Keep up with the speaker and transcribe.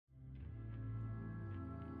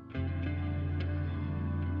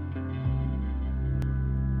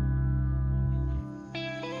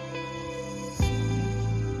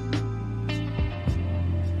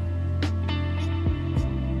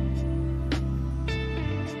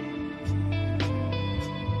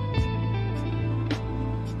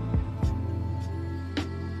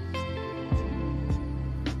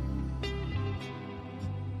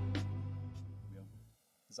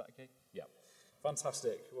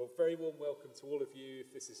Fantastic. Well, very warm welcome to all of you.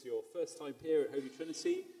 If this is your first time here at Holy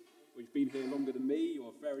Trinity, or you've been here longer than me, you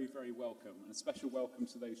are very, very welcome. And a special welcome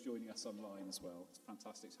to those joining us online as well. It's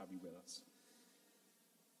fantastic to have you with us.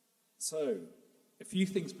 So, a few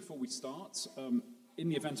things before we start. In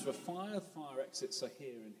the event of a fire, the fire exits are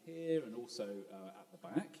here, and also at the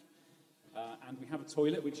back. And we have a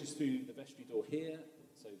toilet, which is through the vestry door here.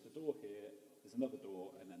 So the door here, there's another door,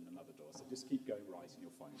 and then another door. So just keep going right, and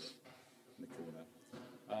you'll find it in the corner.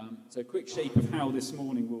 So a quick shape of how this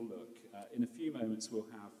morning will look. In a few moments, we'll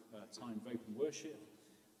have a time of open worship,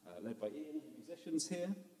 led by Ian and the musicians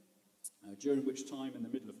here, during which time, in the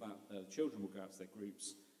middle of that, children will go out to their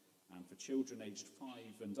groups. And for children aged 5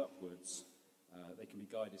 and upwards, they can be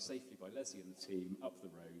guided safely by Leslie and the team up the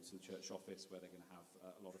road to the church office, where they're going to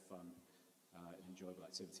have a lot of fun and enjoyable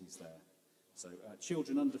activities there. So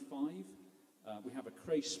children under 5, we have a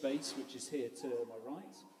creche space, which is here to my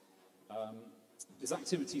right. There's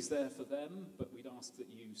activities there for them, but we'd ask that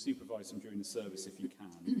you supervise them during the service if you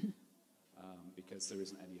can, because there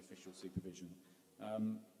isn't any official supervision.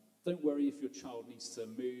 Don't worry if your child needs to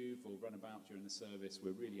move or run about during the service.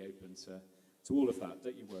 We're really open to all of that.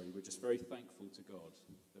 Don't you worry. We're just very thankful to God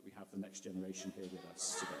that we have the next generation here with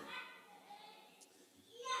us today.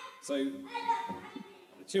 So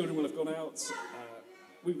the children will have gone out.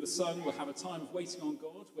 We will have sung. We'll have a time of waiting on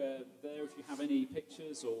God, where there, if you have any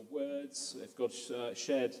pictures or words, if God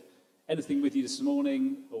shared anything with you this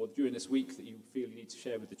morning or during this week that you feel you need to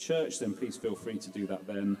share with the church, then please feel free to do that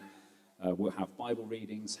then. We'll have Bible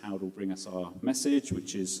readings. Howard will bring us our message,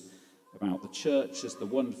 which is about the church as the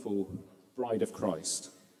wonderful bride of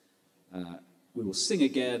Christ. We will sing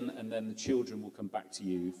again, and then the children will come back to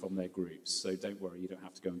you from their groups. So don't worry, you don't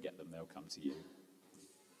have to go and get them. They'll come to you.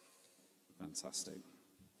 Fantastic.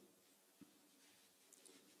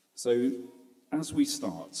 So as we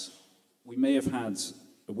start, we may have had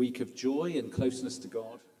a week of joy and closeness to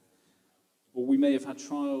God, or we may have had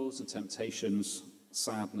trials and temptations,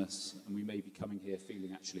 sadness, and we may be coming here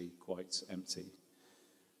feeling actually quite empty.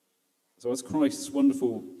 So as Christ's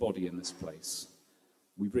wonderful body in this place,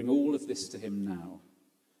 we bring all of this to him now,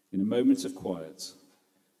 in a moment of quiet.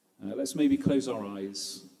 Let's maybe close our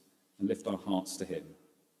eyes and lift our hearts to him.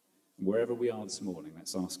 And wherever we are this morning,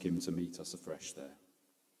 let's ask him to meet us afresh there.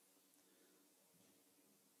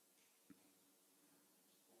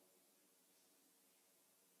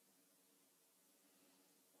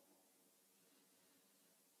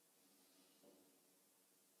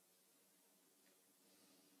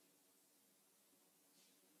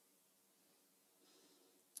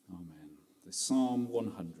 Psalm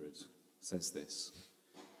 100 says this: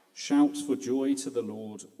 "Shout for joy to the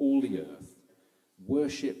Lord, all the earth.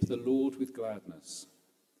 Worship the Lord with gladness.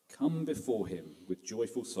 Come before him with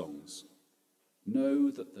joyful songs.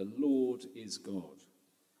 Know that the Lord is God.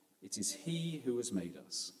 It is he who has made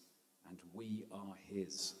us, and we are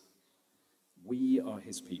his. We are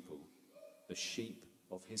his people, the sheep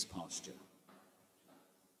of his pasture.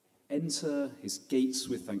 Enter his gates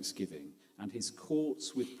with thanksgiving and his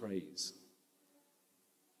courts with praise.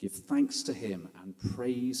 Give thanks to him and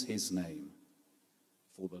praise his name.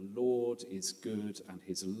 For the Lord is good, and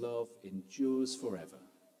his love endures forever.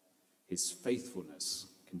 His faithfulness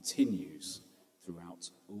continues throughout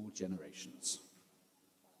all generations."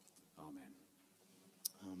 Amen.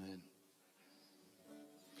 Amen.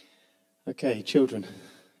 Okay, children.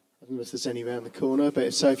 I don't know if there's any around the corner,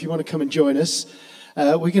 but if you want to come and join us,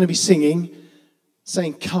 we're going to be singing,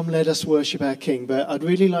 saying, "Come, let us worship our King." But I'd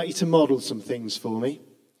really like you to model some things for me.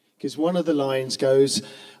 Because one of the lines goes,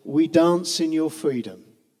 "We dance in your freedom."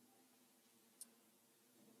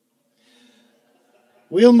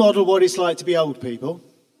 We'll model what it's like to be old people,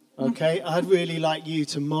 okay? I'd really like you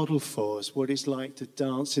to model for us what it's like to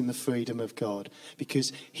dance in the freedom of God.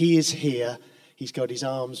 Because he is here. He's got his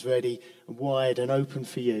arms ready and wide and open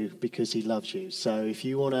for you because he loves you. So if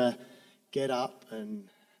you want to get up, and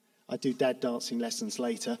I do dad dancing lessons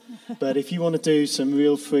later, but if you want to do some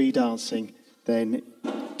real free dancing, then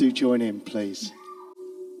do join in, please.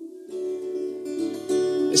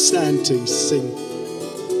 Let's stand to sing.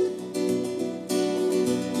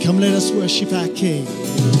 Come, let us worship our King.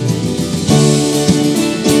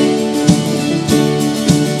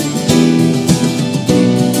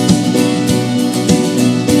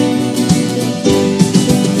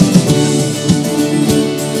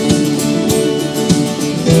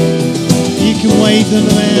 You can wave them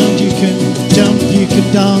around, you can jump, you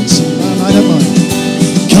can dance, and I don't mind.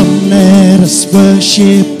 Come, let us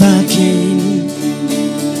worship our King.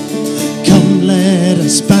 Come, let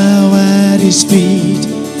us bow at his feet.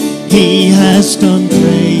 He has done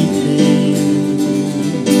great things.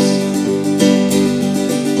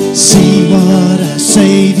 See what our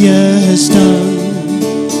Saviour has done.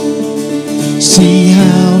 See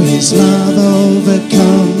how his love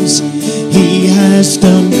overcomes. He has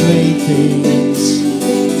done great things.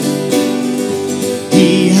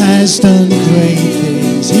 He has done great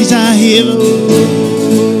things. He's our hero.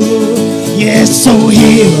 Yes, oh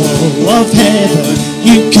hero of heaven,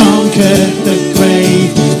 you conquered the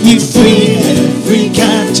grave. You free every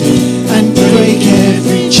captive and break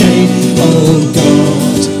every chain. Oh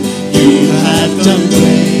God, you have done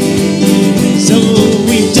great. So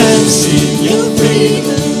we dance in your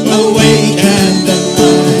freedom, awake and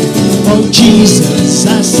alive. Oh Jesus,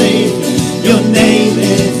 our Savior, your name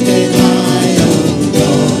lifted high. Oh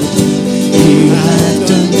God, you have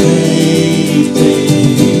done great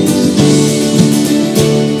things.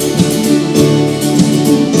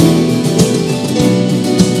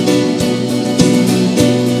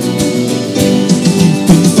 You've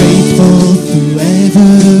been faithful through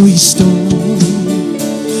every storm.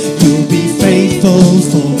 You'll be faithful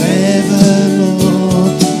forevermore.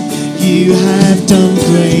 You have done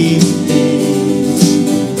great things,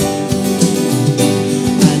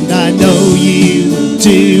 and I know you will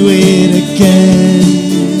do it again.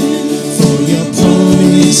 For your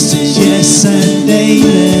promise is yes and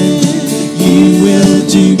amen. You will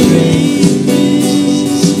do great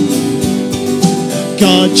things.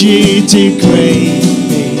 God, you do great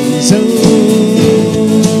things.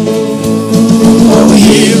 Oh,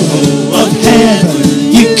 hero of heaven,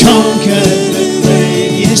 you conquered the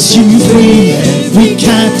grave. Yes, you free every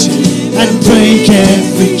captive and break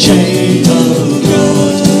every chain. Oh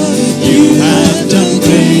God, you have done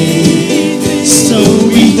great things. So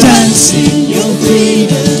we dance in your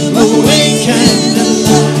freedom, awake and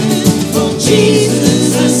alive. Oh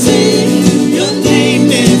Jesus, our Savior, your name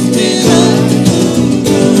lifted high. Oh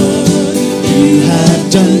God, you have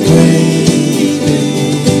done great things.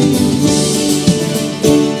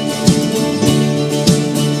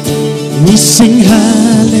 We sing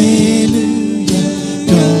hallelujah,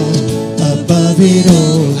 God above it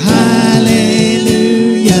all. Hallelujah,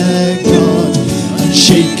 God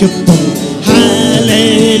unshakable.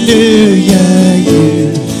 Hallelujah,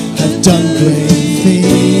 you have done great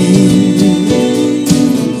things.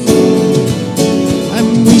 And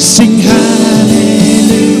we sing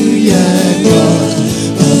hallelujah, God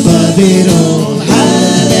above it all.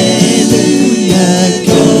 Hallelujah,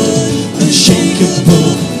 God unshakable.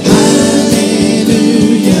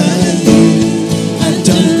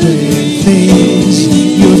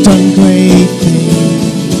 Done great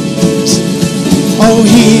things. Oh,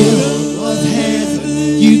 hero of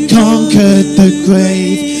heaven, you conquered the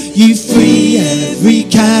grave. You free every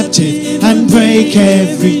captive and break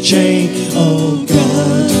every chain. Oh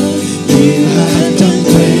God, you have done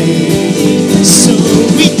great. So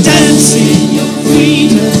we dance in your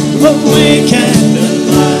freedom, awake and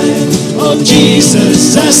alive. Oh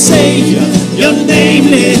Jesus, our Savior, your name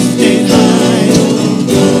lifted high. Oh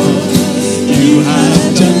God, you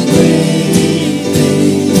have done great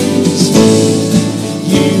things.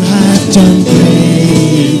 You have done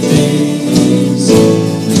great things.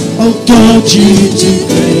 Oh God, you do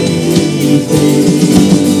great things.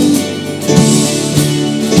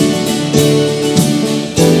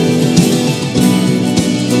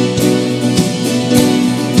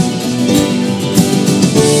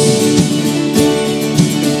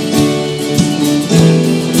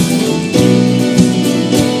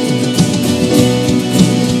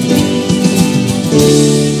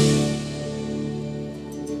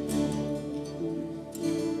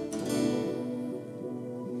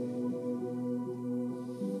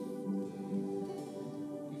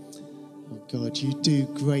 God, you do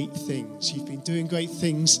great things. You've been doing great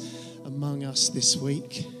things among us this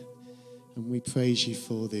week, and we praise you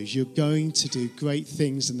for those. You're going to do great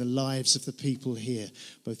things in the lives of the people here,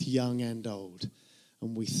 both young and old,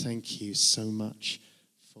 and we thank you so much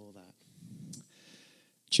for that.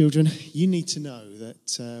 Children, you need to know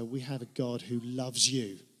that we have a God who loves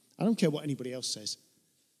you. I don't care what anybody else says.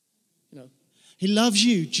 You know, he loves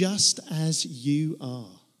you just as you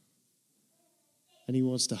are. And he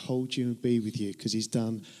wants to hold you and be with you because he's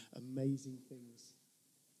done amazing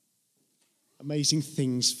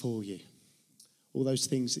things for you. All those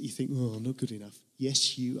things that you think, oh, I'm not good enough.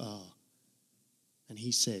 Yes, you are. And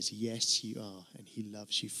he says, yes, you are. And he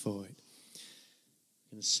loves you for it.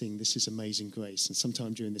 I'm going to sing This Is Amazing Grace. And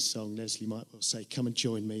sometime during this song, Leslie might well say, come and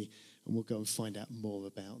join me and we'll go and find out more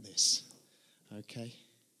about this. Okay?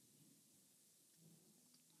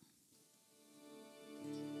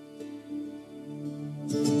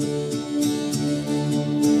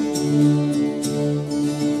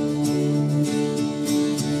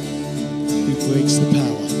 Who breaks the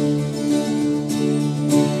power?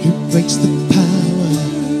 breaks the power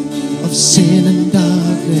of sin and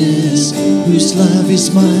darkness, whose love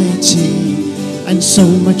is mighty and so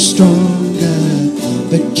much stronger.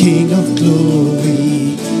 The King of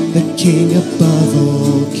glory, the King above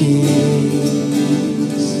all kings,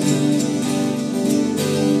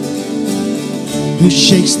 who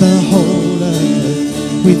shakes the whole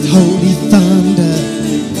earth with holy thunder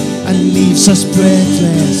and leaves us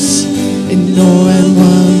breathless in awe and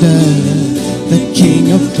wonder. The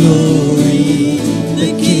King of glory,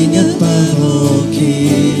 the King above all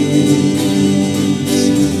kings.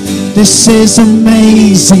 This is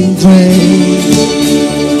amazing grace.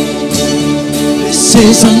 This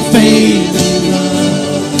is unfailing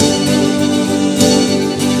love,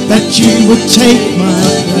 that you would take my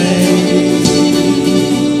place,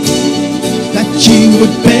 that you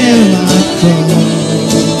would bear my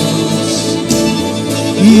cross.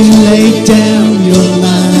 You laid down your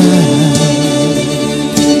life,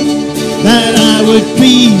 that I would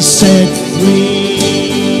be set free.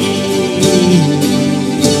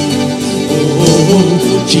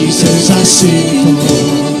 Oh, Jesus, I sing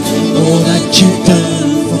for all that you've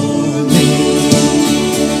done for me.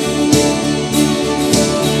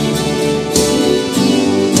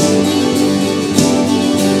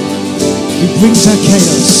 He brings our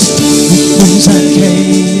chaos, he brings our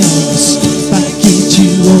chaos back into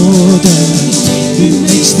order. Who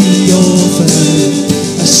makes the orphan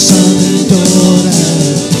a son and daughter?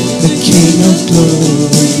 The King of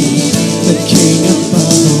glory, the King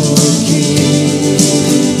above all kings.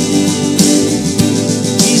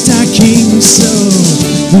 King so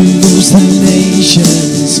who rules the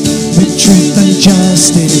nations with truth and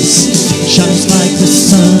justice, shines like the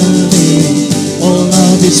sun in all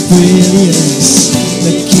of its brilliance.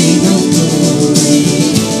 The King of glory,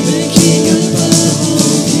 the King above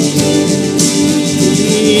all kings.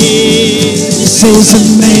 This is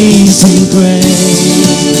amazing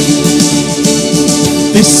grace.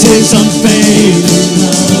 This is unfailing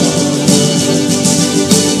love,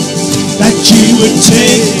 that you would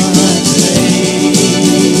take my place,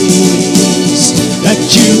 that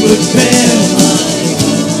you would bear my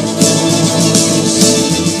cross.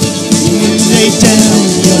 You laid down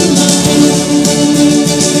your life,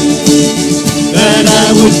 that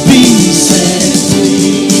I would be set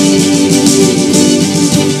free.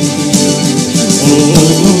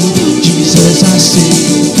 Oh, Jesus, I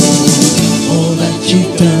sing for all that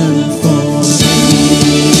you've done for me.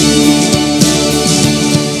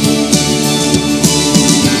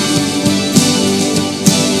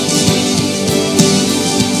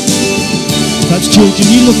 Children,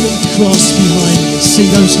 you look at the cross behind you, see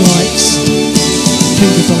those lights,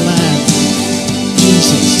 think of the Lamb,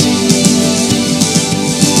 Jesus.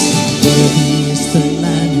 Worthy is the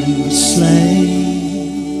Lamb who was slain,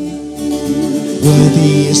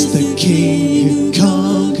 worthy is the King who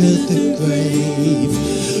conquered the grave,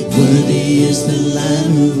 worthy is the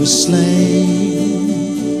Lamb who was slain,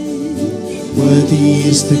 worthy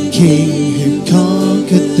is the King who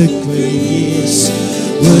conquered the grave. Yes.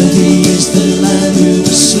 Worthy is the Lamb who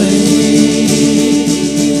was slain,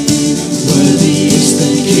 worthy is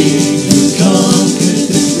the King who conquered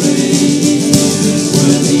the grave,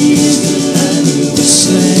 worthy is the Lamb who was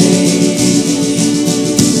slain,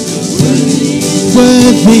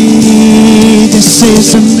 worthy, this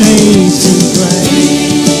is amazing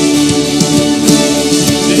grace,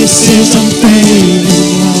 this is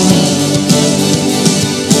unfailing love,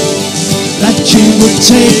 that you would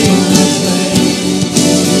take my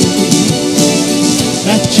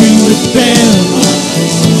that you would bear my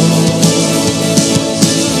cross.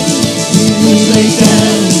 You lay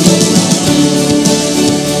down your life,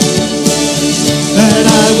 that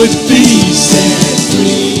I would be set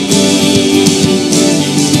free.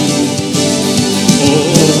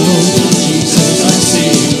 Oh, Jesus, I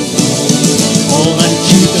sing for all that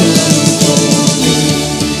you've done for me.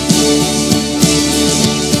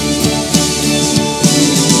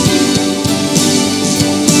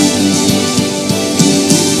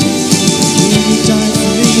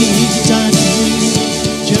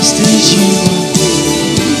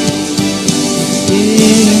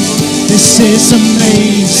 This is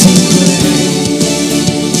amazing grace.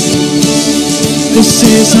 This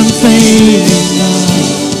is unfailing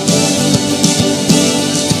love,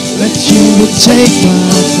 that you would take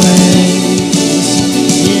my place.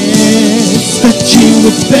 Yes, that you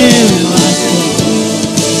would bear my cross.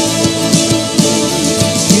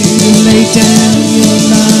 You lay down your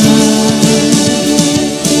life,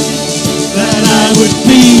 that I would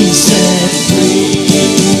be set free.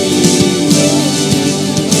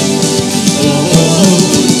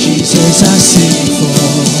 Jesus, I sing for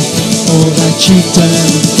all that what you've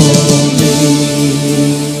done for me.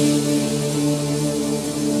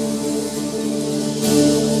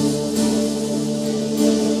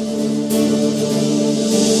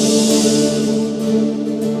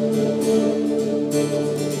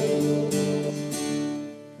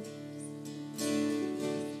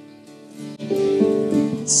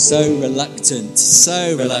 So reluctant,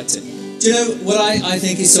 so reluctant. Do you know what I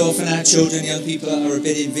think is so often our children, young people are a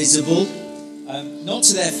bit invisible? Not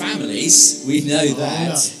to their families, we know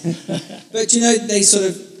that. No. But you know, they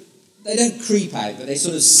don't creep out, but they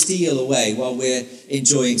sort of steal away while we're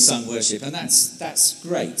enjoying sung worship, and that's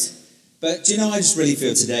great. But do you know, I just really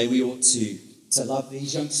feel today we ought to love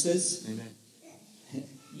these youngsters. Amen.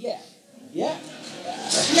 Yeah.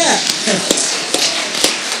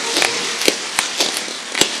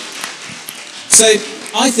 So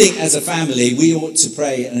I think as a family, we ought to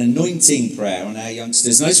pray an anointing prayer on our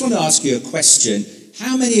youngsters. And I just want to ask you a question.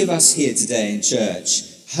 How many of us here today in church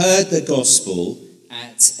heard the gospel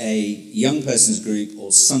at a young person's group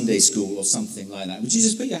or Sunday school or something like that? Would you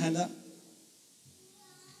just put your hand up?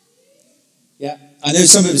 Yeah. I know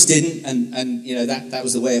some of us didn't, and you know, that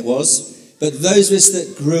was the way it was. But those of us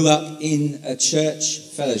that grew up in a church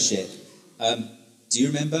fellowship, do you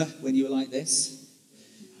remember when you were like this?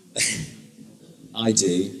 I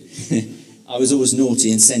do. I was always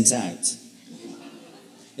naughty and sent out.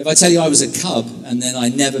 If I tell you I was a cub and then I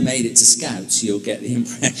never made it to Scouts, you'll get the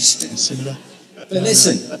impression. Similar. But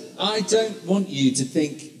listen, I don't want you to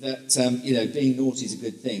think that being naughty is a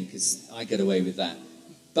good thing, because I get away with that.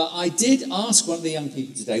 But I did ask one of the young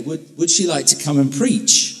people today, would she like to come and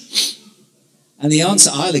preach? And the answer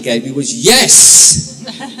Isla gave me was yes.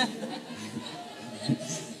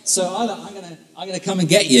 So I'm going to come and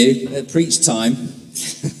get you at preach time.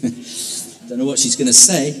 Don't know what she's going to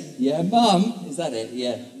say. Yeah, Mum, is that it?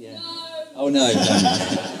 Yeah. No. Oh no.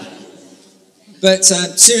 But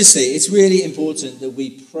seriously, it's really important that we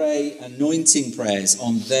pray anointing prayers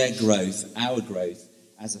on their growth, our growth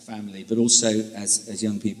as a family, but also as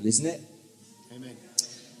young people, isn't it? Amen.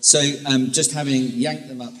 So just having yanked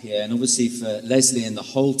them up here, and obviously for Leslie and the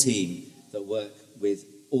whole team that work with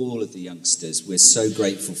all of the youngsters, we're so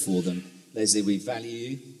grateful for them. Leslie, we value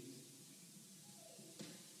you.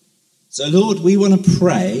 So, Lord, we want to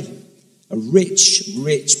pray a rich,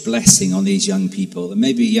 rich blessing on these young people. And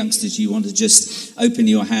maybe youngsters, you want to just open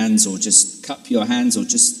your hands or just cup your hands or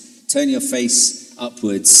just turn your face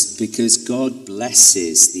upwards, because God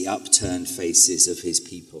blesses the upturned faces of his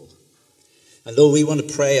people. And Lord, we want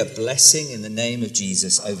to pray a blessing in the name of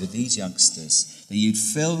Jesus over these youngsters, that you'd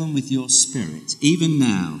fill them with your Spirit. Even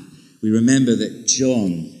now, we remember that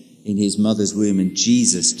John in his mother's womb and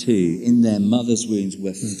Jesus too, in their mother's wombs,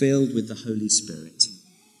 were filled with the Holy Spirit.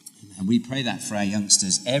 And we pray that for our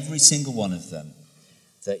youngsters, every single one of them,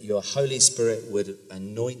 that your Holy Spirit would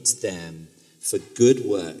anoint them for good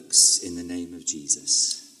works in the name of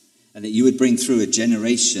Jesus. And that you would bring through a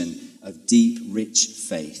generation of deep, rich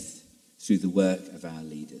faith through the work of our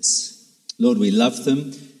leaders. Lord, we love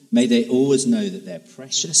them. May they always know that they're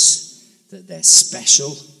precious, that they're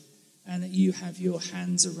special, and that you have your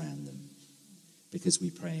hands around them. Because we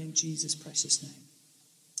pray in Jesus' precious name.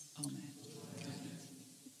 Amen.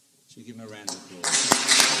 Should we give them a round of applause?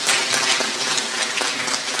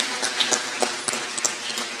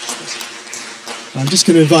 I'm just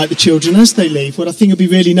going to invite the children as they leave. What I think would be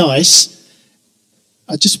really nice,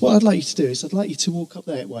 what I'd like you to do is I'd like you to walk up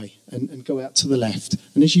that way and go out to the left.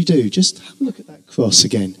 And as you do, just have a look at that cross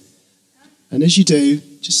again. And as you do,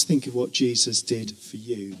 just think of what Jesus did for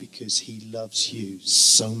you, because he loves you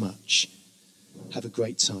so much. Have a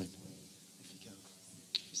great time. If you go,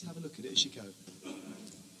 just have a look at it as you go.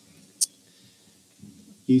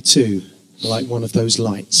 You too are like one of those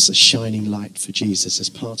lights, a shining light for Jesus as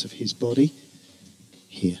part of his body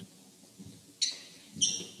here.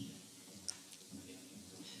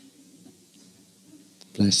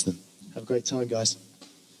 Bless them. Have a great time, guys.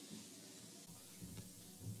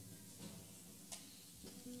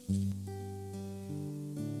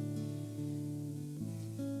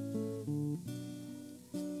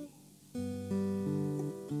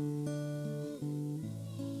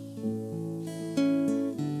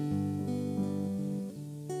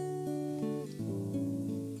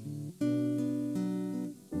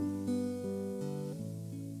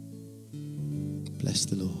 Bless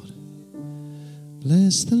the Lord.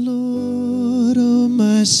 Bless the Lord, oh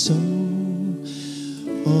my soul,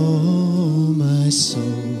 oh my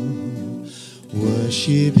soul.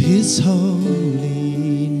 Worship his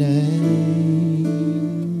holy name.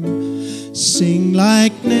 Sing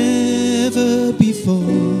like never before.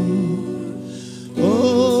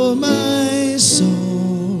 Oh my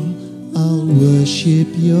soul, I'll worship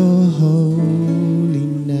your holy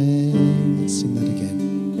name. Let's sing that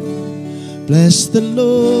again. Bless the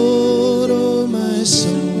Lord, oh my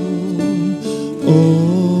soul,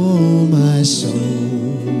 oh my soul,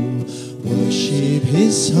 worship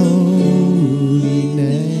his holy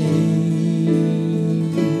name.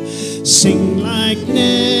 Sing like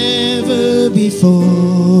never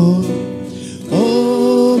before,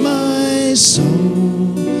 oh my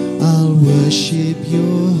soul, I'll worship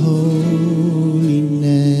your holy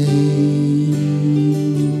name.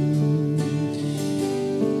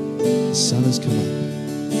 The sun has come up.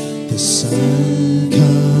 The sun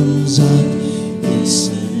comes up. It's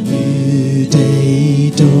a new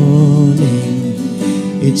day dawning.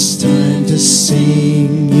 It's time to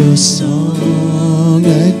sing your song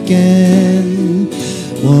again.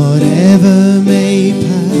 Whatever may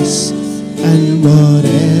pass and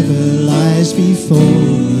whatever lies before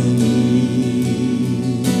me,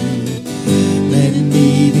 let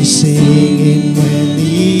me be singing when the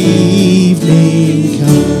evening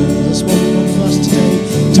comes. That's what we want for us today,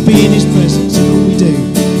 to be in his presence, and all we do.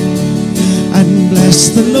 And bless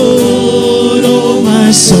the Lord, oh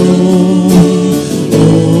my soul,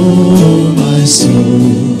 oh my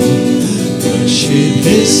soul, worship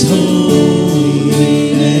his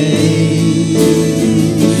holy name.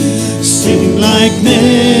 Sing like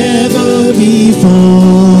never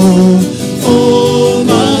before, oh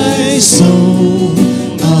my soul,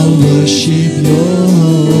 I'll worship your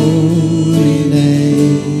holy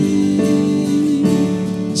name.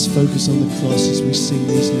 Let's focus on the cross as we sing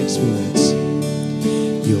these next words.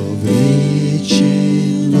 You're rich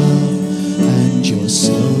in love and you're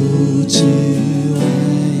slow to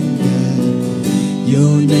anger.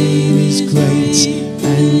 Your name is great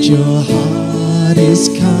and your heart is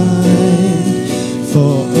kind.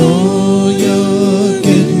 For all your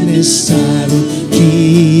goodness I will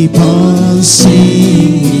keep on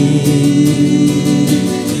singing.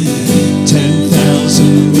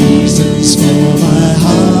 10,000 reasons for my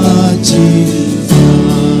heart to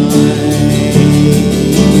find.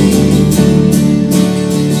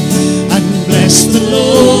 And bless the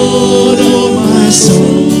Lord, oh my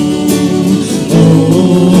soul,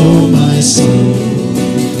 oh my soul,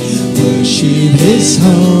 worship his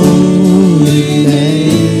holy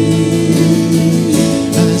name.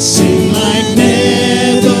 And sing like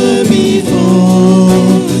never before,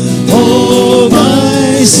 oh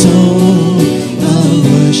my soul, I'll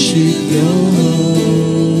worship your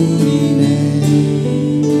holy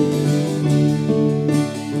name.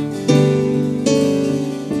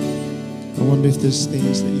 I wonder if there's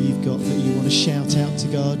things that you've got that you want to shout out to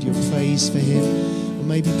God, your praise for him, or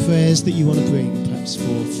maybe prayers that you want to bring, perhaps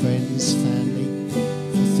for friends, family,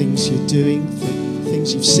 for things you're doing, for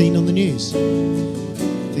things you've seen on the news,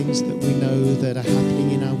 things that we know that are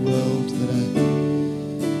happening in our world that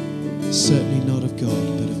are certainly not of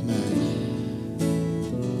God but of man.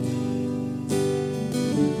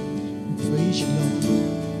 We praise you, Lord.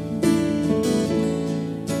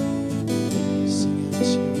 Sing out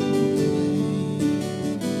your name.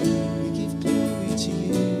 We give glory to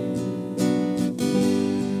you.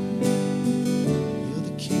 You're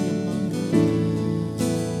the King among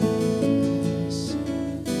us.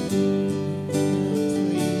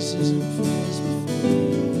 Praises and praise before you,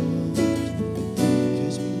 Lord,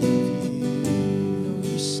 because we love you. Know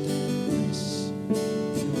you stand us. We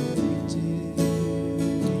do.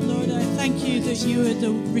 Lord, I thank you that you are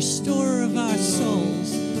the restorer of our souls,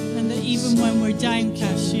 and that even when we're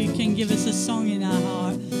downcast, you can give us a song in our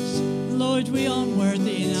heart. Lord, we aren't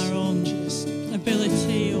worthy in our own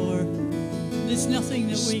ability, or there's nothing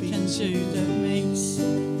that we can do that makes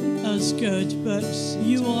us good, but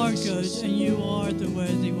you are good and you are the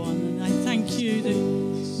worthy one. And I thank you that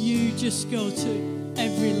you just go to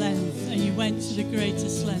every length, and you went to the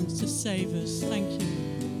greatest length to save us. Thank you.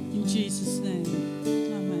 In Jesus' name.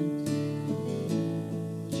 Amen.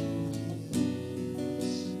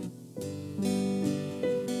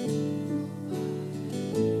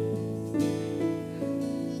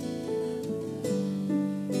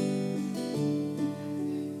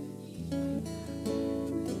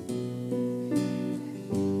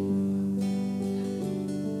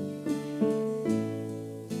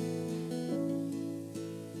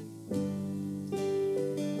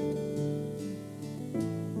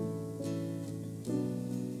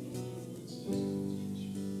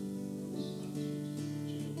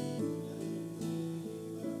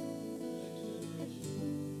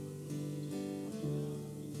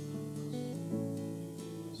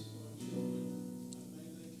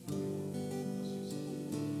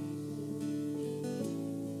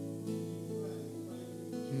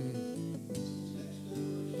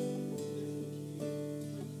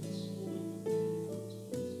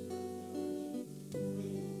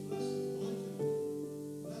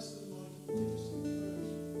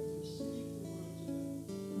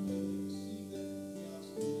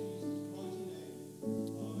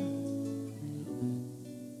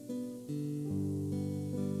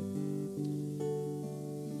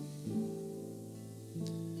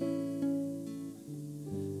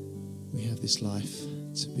 this life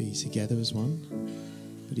to be together as one,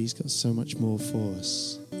 but he's got so much more for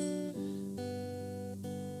us.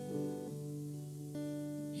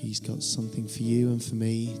 He's got something for you and for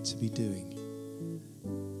me to be doing,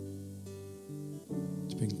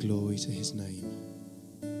 to bring glory to his name.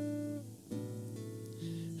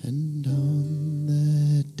 And on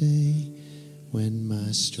that day when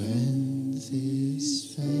my strength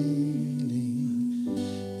is failing,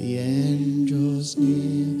 the end draws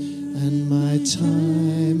near and my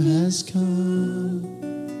time has come,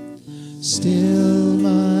 still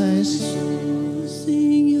my soul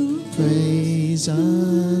sing your praise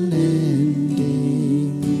unending.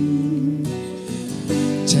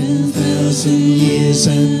 10,000 years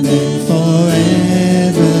and then forevermore.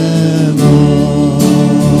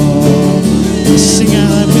 Let's sing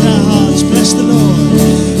out with our hearts, bless the Lord,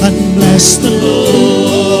 and bless the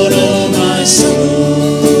Lord, oh my soul.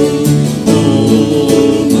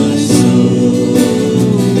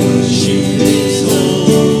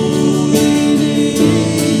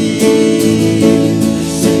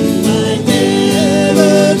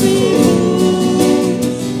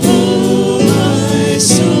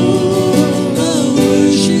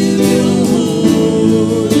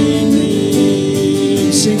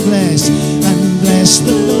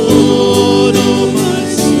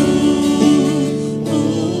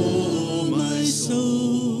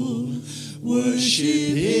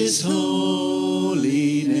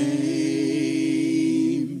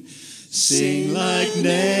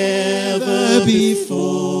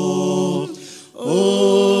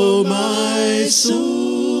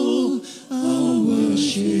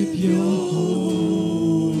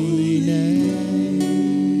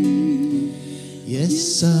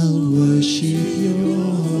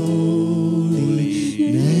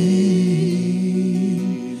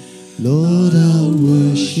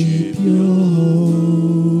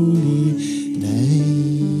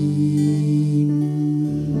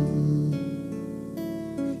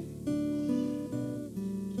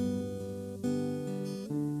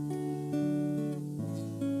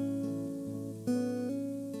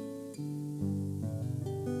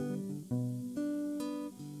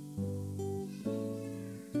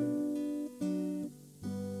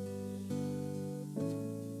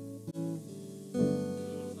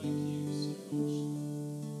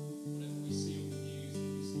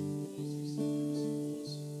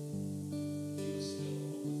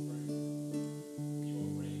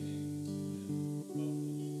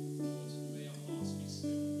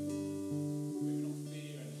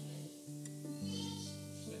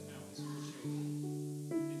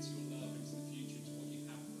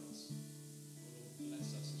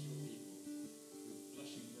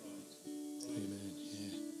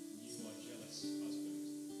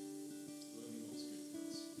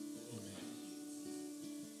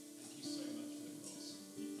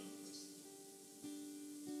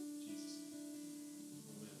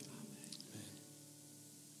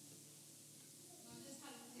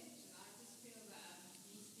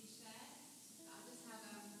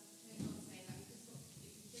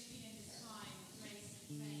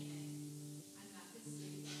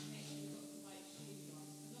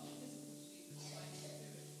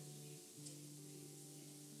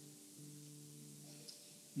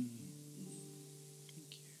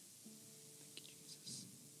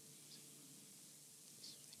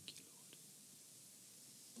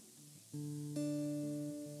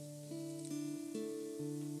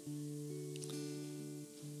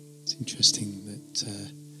 It's interesting that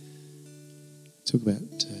talk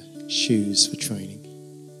about shoes for training.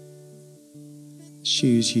 The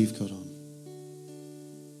shoes you've got on.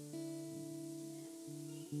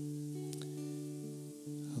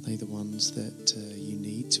 Are they the ones that you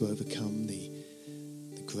need to overcome the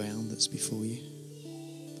ground that's before you?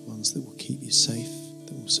 The ones that will keep you safe,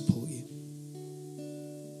 that will support you?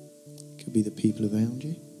 Could be the people around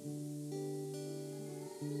you,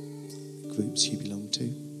 the groups you belong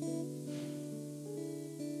to.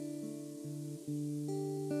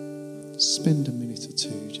 Spend a minute or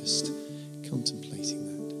two just contemplating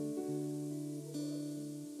that.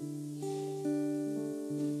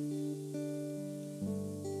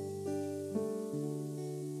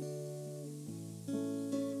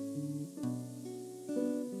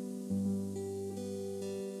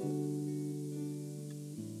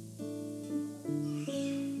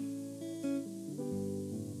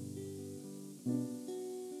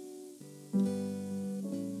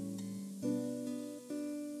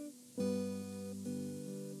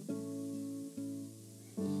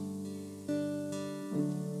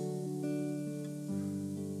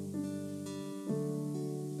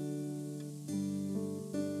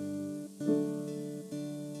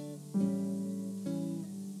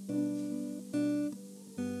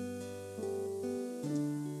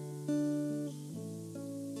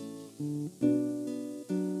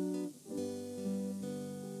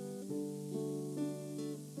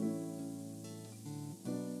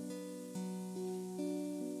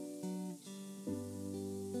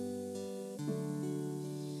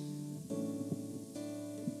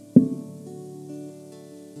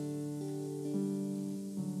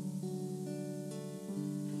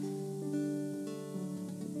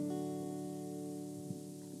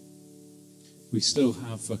 We still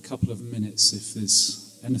have a couple of minutes if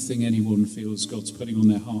there's anything anyone feels God's putting on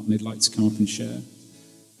their heart and they'd like to come up and share.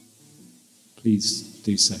 Please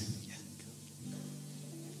do so.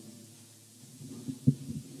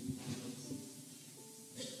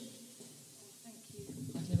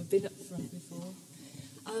 I've never been up front before.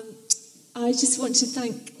 I just want to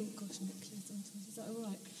thank, oh gosh, I'm a bit close on to it. Is that all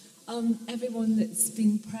right? Everyone that's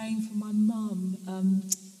been praying for my mum.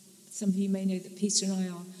 Some of you may know that Peter and I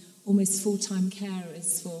are almost full-time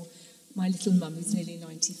carers for my little mum, who's nearly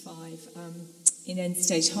 95, in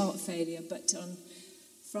end-stage heart failure. But on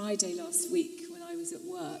Friday last week, when I was at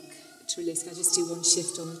work at Trelisk, I just do one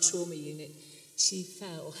shift on the trauma unit, she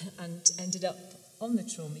fell and ended up on the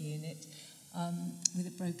trauma unit with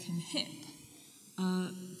a broken hip.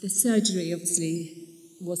 The surgery obviously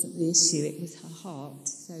wasn't the issue, it was her heart.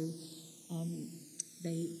 So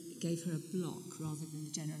they gave her a block rather than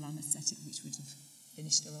the general anaesthetic, which would have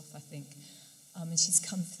finished her off, I think. And she's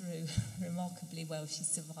come through remarkably well. She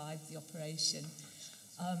survived the operation.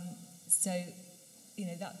 So, you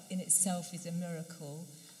know, that in itself is a miracle.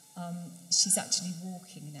 She's actually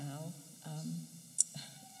walking now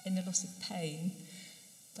in a lot of pain.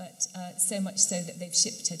 But so much so that they've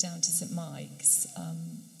shipped her down to St Mike's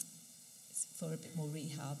for a bit more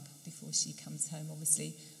rehab before she comes home.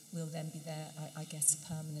 Obviously, we'll then be there, I guess,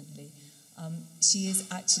 permanently. She is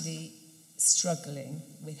actually struggling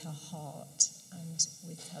with her heart and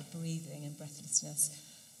with her breathing and breathlessness.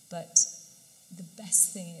 But the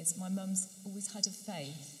best thing is my mum's always had a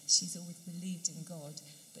faith. She's always believed in God,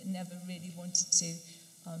 but never really wanted to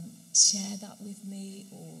share that with me,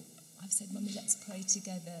 or I've said, Mummy, let's pray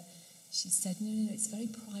together. She said, no, it's very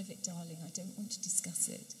private, darling. I don't want to discuss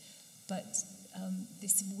it. But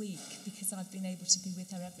this week, because I've been able to be with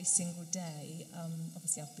her every single day,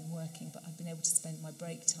 obviously I've been working, but I've been able to spend my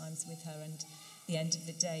break times with her and the end of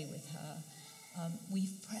the day with her.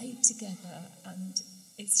 We've prayed together, and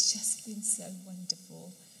it's just been so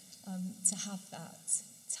wonderful to have that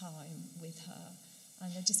time with her.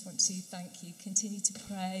 And I just want to thank you. Continue to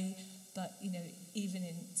pray. But, you know, even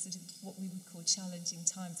in sort of what we would call challenging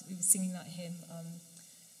times, we were singing that hymn,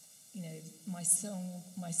 you know, my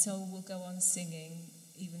soul will go on singing,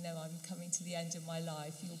 even though I'm coming to the end of my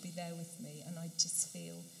life, you'll be there with me. And I just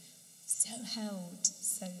feel so held.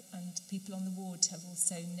 And people on the ward have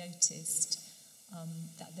also noticed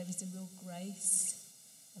that there is a real grace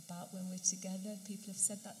about when we're together. People have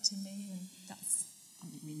said that to me, and that's, I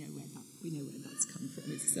mean, we know where that's come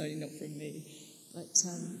from. It's certainly not from me. But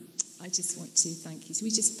I just want to thank you. So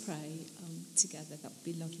we just pray together. That would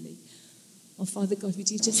be lovely. Oh, Father God,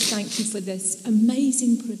 would you just thank you for this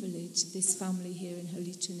amazing privilege of this family here in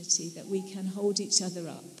Holy Trinity, that we can hold each other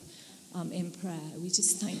up in prayer. We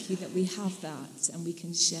just thank you that we have that and we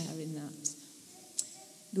can share in that.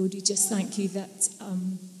 Lord, we just thank you that,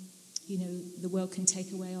 you know, the world can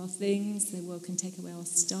take away our things, the world can take away our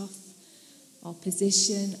stuff, our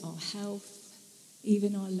position, our health,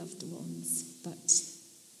 even our loved ones, but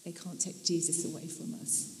they can't take Jesus away from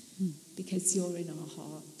us because you're in our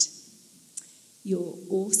heart. Your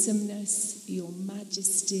awesomeness, your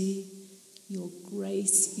majesty, your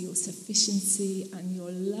grace, your sufficiency, and your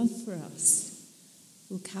love for us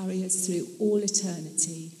will carry us through all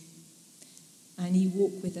eternity. And you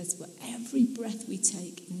walk with us for every breath we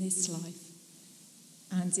take in this life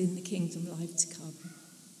and in the kingdom life to come.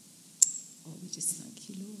 Oh, we just thank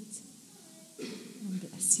you, Lord. And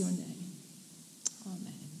bless your name.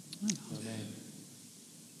 Amen. Amen.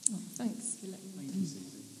 Oh, thanks for letting me. Thank you,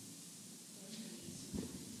 Susie.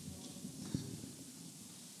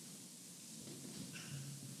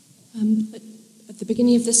 At the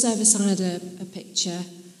beginning of the service, I had a picture.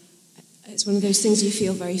 It's one of those things you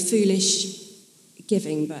feel very foolish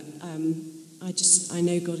giving, but I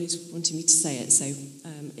know God is wanting me to say it. So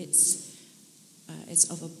it's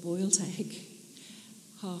of a boiled egg,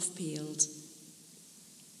 half peeled,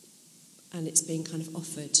 and it's being kind of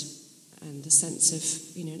offered, and the sense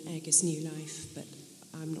of, you know, an egg is new life. But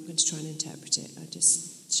I'm not going to try and interpret it. I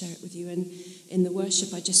just share it with you. And in the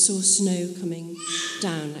worship, I just saw snow coming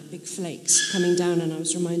down, like big flakes coming down, and I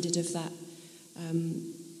was reminded of that.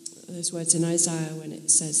 Those words in Isaiah when it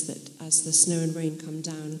says that as the snow and rain come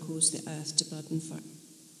down and cause the earth to bud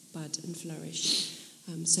and flourish,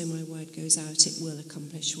 so my word goes out, it will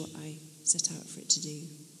accomplish what I set out for it to do.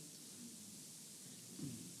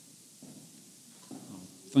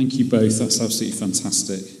 Thank you both. That's absolutely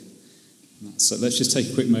fantastic. So let's just take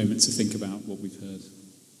a quick moment to think about what we've heard.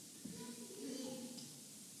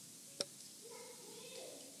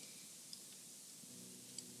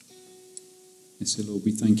 Yes, Lord,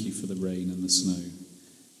 we thank you for the rain and the snow.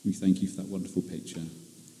 We thank you for that wonderful picture.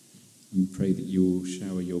 And we pray that you'll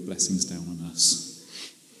shower your blessings down on us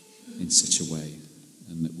in such a way,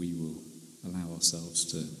 and that we will allow ourselves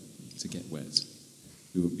to get wet.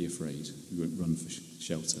 We won't be afraid. We won't run for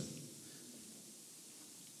shelter.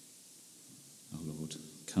 Oh Lord,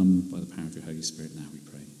 come by the power of your Holy Spirit now, we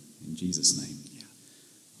pray. In Jesus' name.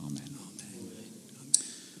 Amen.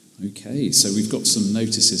 Okay, so we've got some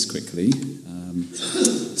notices quickly.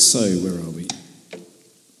 So where are we?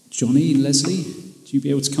 Johnny, Leslie, do you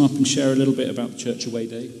be able to come up and share a little bit about the Church Away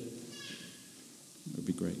Day? That would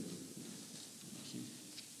be great.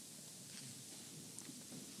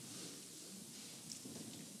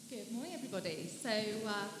 Good morning, everybody. So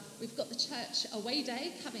we've got the Church Away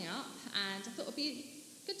Day coming up, and I thought it would be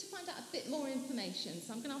good to find out a bit more information.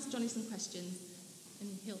 So I'm going to ask Johnny some questions,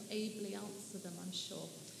 and he'll ably answer them, I'm sure.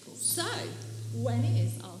 So, when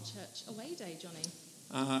is our Church Away Day, Johnny?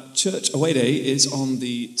 Church Away Day is on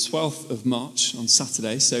the 12th of March, on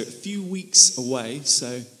Saturday, so a few weeks away.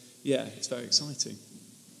 So, yeah, it's very exciting.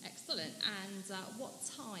 Excellent. And what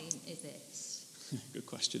time is it? Good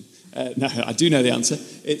question. No, I do know the answer.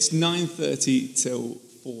 It's 9:30 till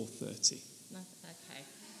 4:30. Okay.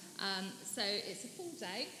 So it's a full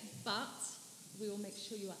day, but we will make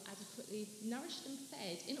sure you are adequately nourished and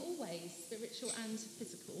fed in all ways, spiritual and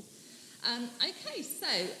physical. Okay, so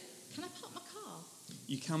can I park my car?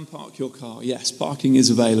 You can park your car. Yes, parking is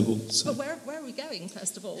available. So. But where are we going,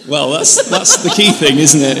 first of all? Well, that's the key thing,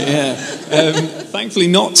 isn't it? Yeah. Thankfully,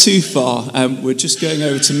 not too far. We're just going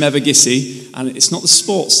over to Mevagissey, and it's not the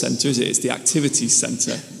sports centre, is it? It's the activities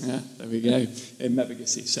centre. Yeah, there we go, in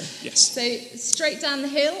Mevagissey. So, yes. So straight down the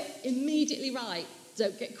hill, immediately right.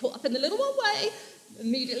 Don't get caught up in the little one-way.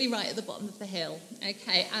 Immediately right at the bottom of the hill.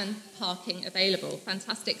 Okay, and parking available.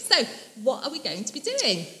 Fantastic. So, what are we going to be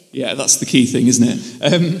doing? Yeah, that's the key thing, isn't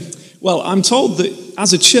it? Well, I'm told that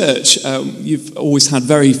as a church, you've always had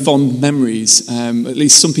very fond memories, at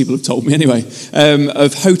least some people have told me anyway,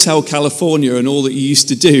 of Hotel California and all that you used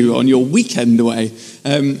to do on your weekend away.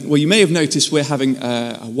 Well, you may have noticed we're having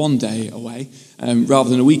a one-day away rather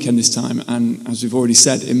than a weekend this time, and as we've already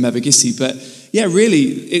said, in Mevagissey. But yeah, really,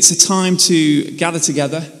 it's a time to gather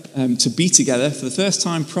together, to be together for the first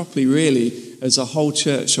time properly, really, as a whole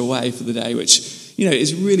church away for the day, which, you know,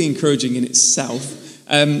 is really encouraging in itself.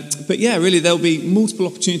 But yeah, really, there'll be multiple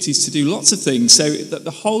opportunities to do lots of things. So the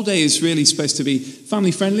whole day is really supposed to be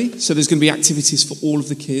family friendly. So there's going to be activities for all of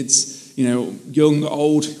the kids, you know, young,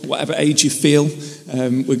 old, whatever age you feel.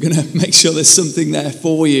 We're going to make sure there's something there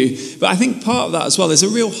for you. But I think part of that as well, there's a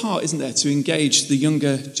real heart, isn't there, to engage the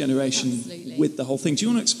younger generation Absolutely. With the whole thing. Do you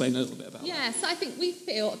want to explain a little bit about that? Yeah, so I think we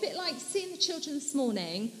feel a bit like seeing the children this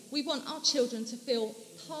morning. We want our children to feel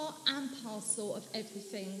part and parcel of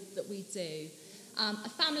everything that we do. A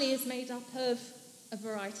family is made up of a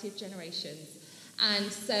variety of generations.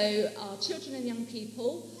 And so our children and young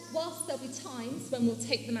people, whilst there'll be times when we'll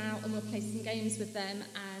take them out and we'll play some games with them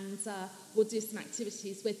and we'll do some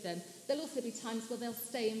activities with them, there'll also be times where they'll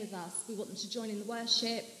stay in with us. We want them to join in the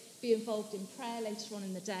worship, be involved in prayer later on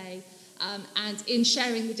in the day, and in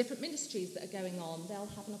sharing the different ministries that are going on. They'll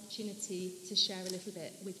have an opportunity to share a little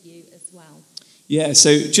bit with you as well. Yeah,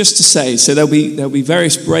 so just to say, so there'll be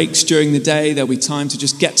various breaks during the day. There'll be time to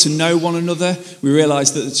just get to know one another. We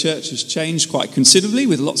realise that the church has changed quite considerably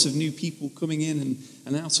with lots of new people coming in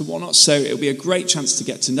and out and whatnot. So it'll be a great chance to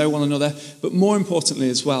get to know one another. But more importantly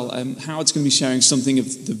as well, Howard's going to be sharing something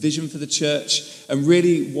of the vision for the church and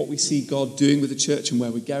really what we see God doing with the church and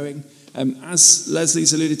where we're going. As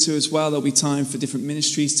Leslie's alluded to as well, there'll be time for different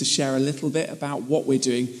ministries to share a little bit about what we're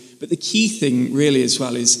doing. But the key thing really as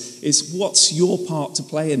well is what's your part to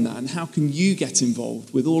play in that, and how can you get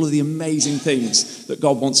involved with all of the amazing things that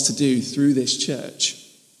God wants to do through this church?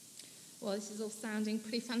 Well, this is all sounding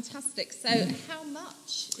pretty fantastic. So how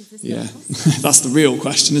much is this Yeah, going to cost? that's the real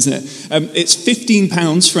question, isn't it? It's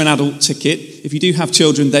 £15 for an adult ticket. If you do have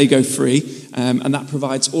children, they go free. And that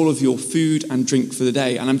provides all of your food and drink for the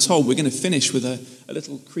day. And I'm told we're going to finish with a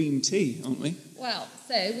little cream tea, aren't we? Well,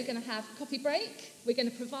 so we're going to have a coffee break. We're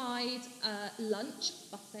going to provide lunch,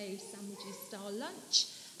 buffet sandwiches style lunch.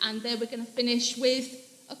 And then we're going to finish with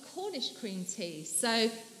a Cornish cream tea.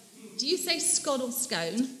 So do you say scone or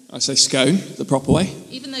scone? I say scone, the proper way.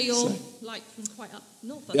 Even though you're like from quite up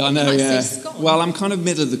north. Yeah, I know, you might yeah. say scone. Well, I'm kind of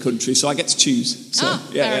middle of the country, so I get to choose. So,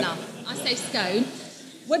 fair enough. I say scone.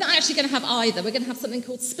 We're not actually going to have either. We're going to have something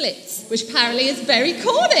called splits, which apparently is very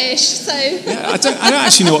Cornish. So Yeah, I don't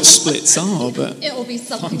actually know what splits are, but it'll be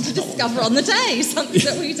something to discover on the day, something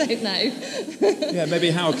that we don't know. yeah,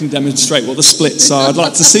 maybe Howard can demonstrate what the splits are. I'd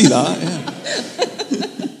like to see that. Yeah.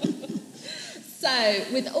 So So,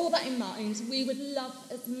 with all that in mind, we would love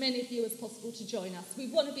as many of you as possible to join us. We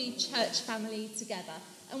want to be church family together,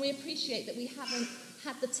 and we appreciate that we haven't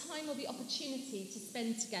had the time or the opportunity to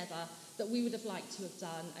spend together that we would have liked to have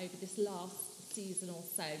done over this last season or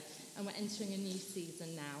so, and we're entering a new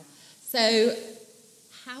season now. So,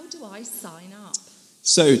 how do I sign up?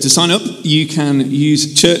 So to sign up, you can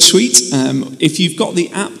use Church Suite. If you've got the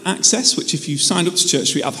app access, which if you've signed up to Church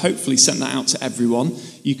Suite, I've hopefully sent that out to everyone.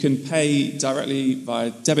 You can pay directly via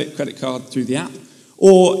debit, credit card through the app.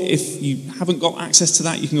 Or if you haven't got access to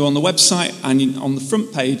that, you can go on the website, and on the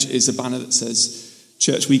front page is a banner that says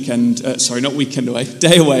Church Weekend, not Weekend Away,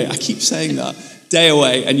 Day Away. I keep saying that, Day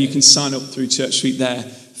Away, and you can sign up through Church Suite there.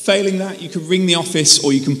 Failing that, you can ring the office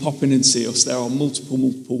or you can pop in and see us. There are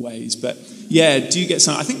multiple ways. But yeah, do get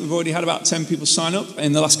signed up. I think we've already had about 10 people sign up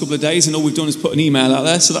in the last couple of days, and all we've done is put an email out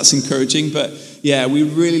there, so that's encouraging. But yeah, we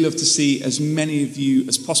really love to see as many of you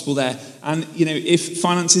as possible there. And, if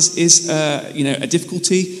finances is, a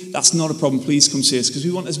difficulty, that's not a problem. Please come see us, because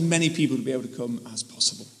we want as many people to be able to come as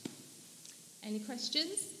possible. Any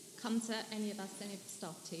questions? Come to any of us, any of the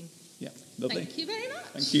staff team. Yeah, lovely. Thank you very much.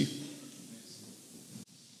 Thank you.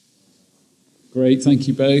 Great, thank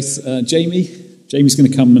you both. Jamie's going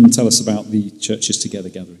to come and tell us about the Churches Together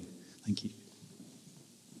gathering. Thank you.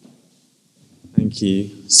 Thank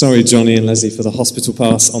you. Sorry, Johnny and Leslie, for the hospital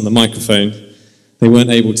pass on the microphone. They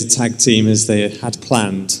weren't able to tag team as they had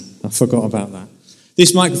planned. I forgot about that.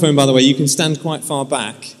 This microphone, by the way, you can stand quite far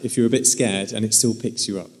back if you're a bit scared, and it still picks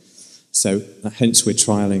you up. So hence we're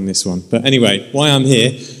trialling this one. But anyway, why I'm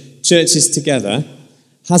here, Churches Together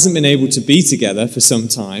hasn't been able to be together for some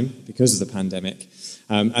time because of the pandemic.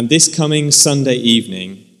 And this coming Sunday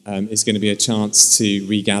evening is going to be a chance to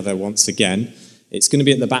regather once again. It's going to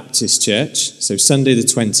be at the Baptist Church, so Sunday the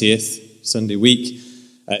 20th, Sunday week,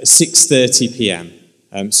 at 6:30 p.m.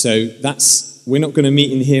 We're not going to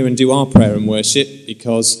meet in here and do our prayer and worship,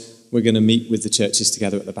 because we're going to meet with the churches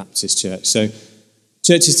together at the Baptist Church. So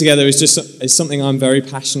Churches Together is something I'm very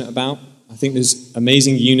passionate about. I think there's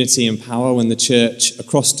amazing unity and power when the church,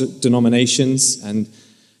 across denominations and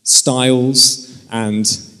styles and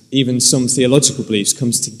even some theological beliefs,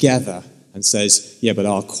 comes together and says, yeah, but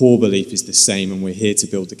our core belief is the same and we're here to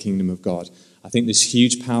build the kingdom of God. I think there's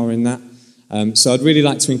huge power in that. So I'd really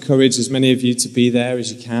like to encourage as many of you to be there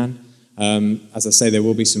as you can. As I say, there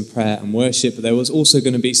will be some prayer and worship, but there was also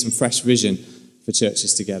going to be some fresh vision for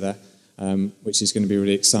Churches Together, which is going to be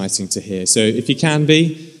really exciting to hear. So if you can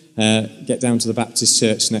be, get down to the Baptist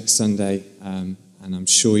Church next Sunday, and I'm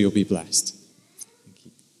sure you'll be blessed. Thank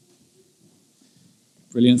you.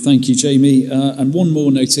 Brilliant, thank you, Jamie. And one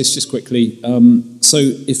more notice, just quickly. So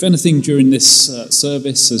if anything during this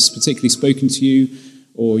service has particularly spoken to you,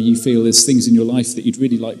 or you feel there's things in your life that you'd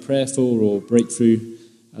really like prayer for or breakthrough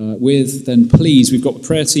with, then please, we've got the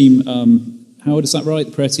prayer team. Howard, is that right?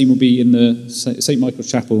 The prayer team will be in the St.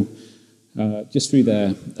 Michael's Chapel, just through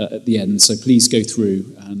there at the end. So please go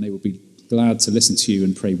through, and they will be glad to listen to you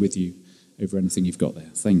and pray with you over anything you've got there.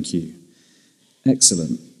 Thank you.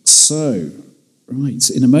 Excellent. So, right,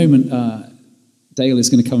 in a moment, Dale is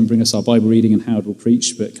going to come and bring us our Bible reading, and Howard will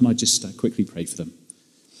preach, but can I just quickly pray for them?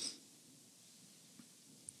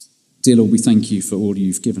 Dear Lord, we thank you for all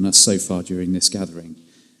you've given us so far during this gathering.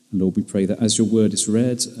 And Lord, we pray that as your word is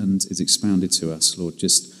read and is expounded to us, Lord,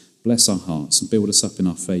 just bless our hearts and build us up in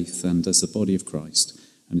our faith and as the body of Christ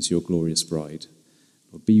and as your glorious bride.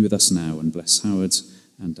 Lord, be with us now and bless Howard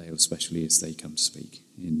and Dale, especially as they come to speak.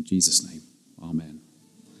 In Jesus' name, amen.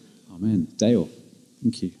 Amen. Dale,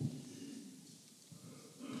 thank you.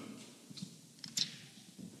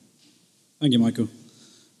 Thank you, Michael.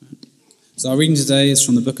 So our reading today is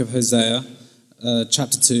from the book of Hosea,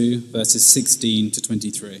 chapter 2, verses 16 to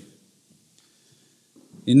 23.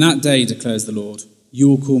 In that day, declares the Lord, you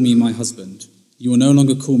will call me my husband. You will no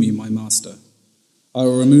longer call me my master. I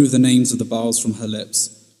will remove the names of the Baals from her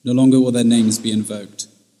lips. No longer will their names be invoked.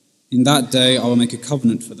 In that day, I will make a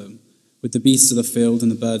covenant for them with the beasts of the field and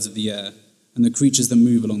the birds of the air and the creatures that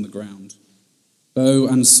move along the ground. Bow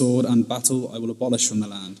and sword and battle I will abolish from the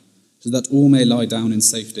land, so that all may lie down in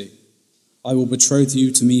safety. I will betroth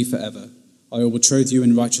you to me forever. I will betroth you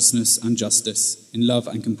in righteousness and justice, in love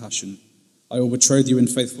and compassion. I will betroth you in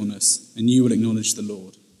faithfulness, and you will acknowledge the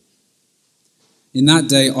Lord. In that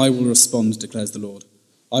day I will respond, declares the Lord.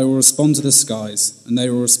 I will respond to the skies, and they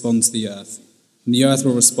will respond to the earth. And the earth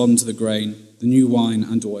will respond to the grain, the new wine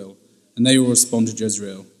and oil, and they will respond to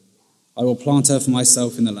Jezreel. I will plant her for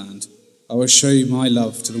myself in the land. I will show my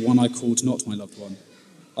love to the one I called not my loved one.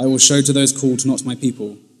 I will show to those called not my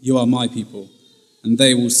people, you are my people, and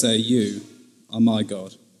they will say, you are my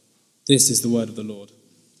God. This is the word of the Lord.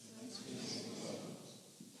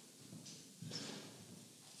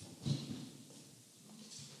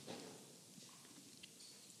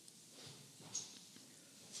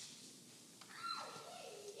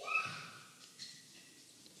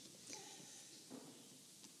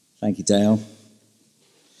 Thank you, Dale.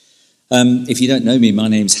 If you don't know me, my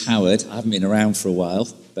name's Howard. I haven't been around for a while,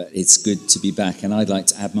 but it's good to be back. And I'd like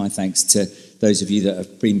to add my thanks to those of you that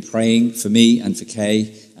have been praying for me and for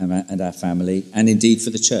Kay and our family, and indeed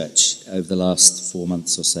for the church over the last 4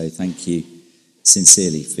 months or so. Thank you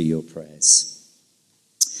sincerely for your prayers.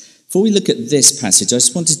 Before we look at this passage, I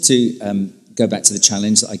just wanted to go back to the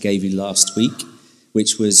challenge that I gave you last week,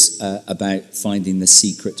 which was about finding the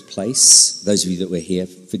secret place. Those of you that were here,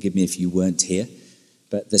 forgive me if you weren't here,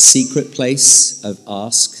 but the secret place of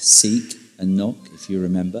ask, seek, and knock, if you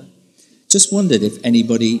remember. Just wondered if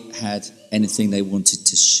anybody had anything they wanted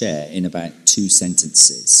to share in about 2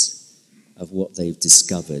 sentences of what they've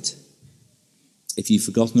discovered. If you've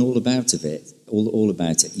forgotten all about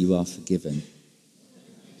it, you are forgiven.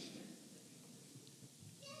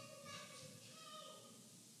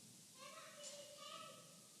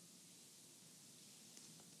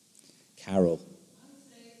 Carol.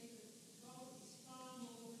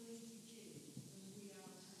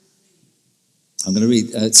 I'm going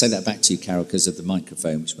to say that back to you, Carol, because of the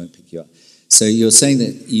microphone, which won't pick you up. So you're saying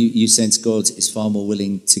that you sense God is far more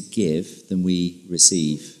willing to give than we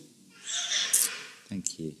receive.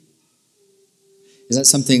 Thank you. Is that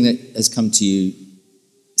something that has come to you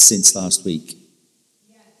since last week?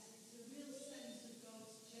 Yes, it's a real sense of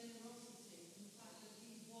God's generosity and the fact that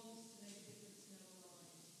He wants to make a difference in our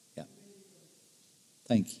lives. Yeah.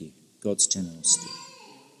 Thank you. God's generosity.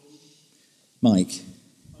 Mike.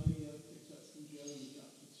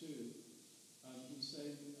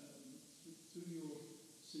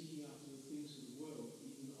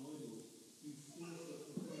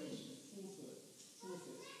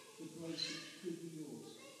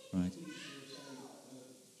 Right.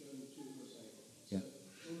 Yeah.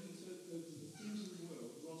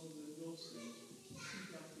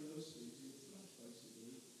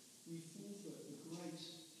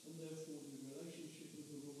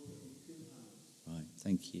 Right,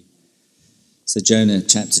 thank you. So Jonah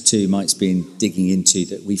chapter 2, Mike's been digging into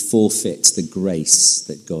that we forfeit the grace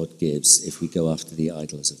that God gives if we go after the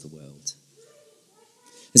idols of the world.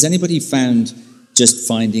 Has anybody found just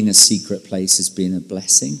finding a secret place has been a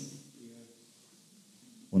blessing?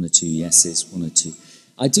 1 or 2 yeses, 1 or 2.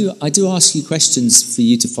 I do ask you questions for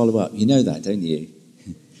you to follow up. You know that, don't you?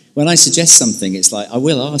 When I suggest something, it's like, I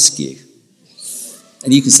will ask you.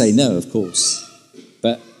 And you can say no, of course.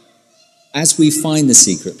 But as we find the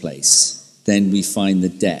secret place, then we find the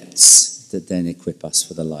depths that then equip us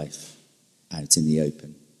for the life out in the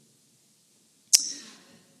open.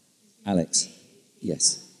 Alex,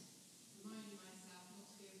 yes.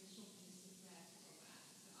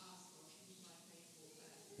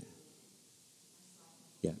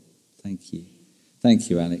 Thank you. Thank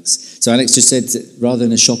you, Alex. So Alex just said that rather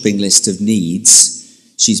than a shopping list of needs,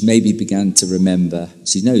 she's maybe begun to remember,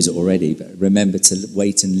 she knows it already, but remember to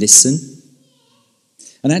wait and listen.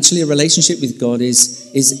 And actually a relationship with God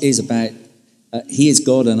is about, He is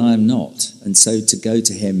God and I am not. And so to go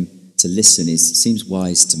to Him to listen seems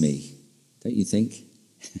wise to me. Don't you think?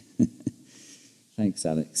 Thanks,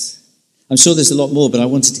 Alex. I'm sure there's a lot more, but I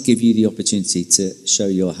wanted to give you the opportunity to show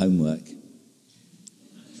your homework.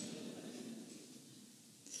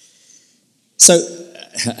 So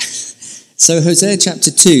Hosea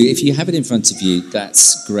chapter 2, if you have it in front of you,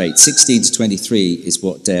 that's great. 16 to 23 is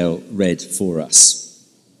what Dale read for us.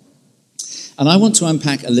 And I want to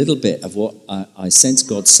unpack a little bit of what I sense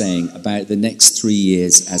God saying about the next 3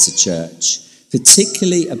 years as a church,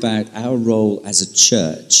 particularly about our role as a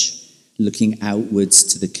church looking outwards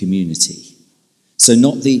to the community. So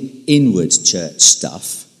not the inward church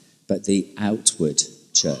stuff, but the outward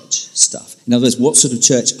church stuff. In other words, what sort of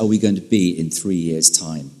church are we going to be in 3 years'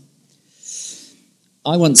 time?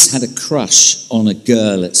 I once had a crush on a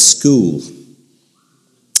girl at school. It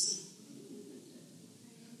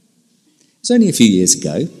was only a few years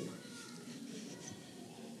ago.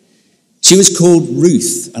 She was called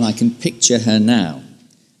Ruth, and I can picture her now.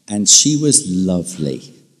 And she was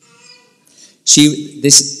lovely.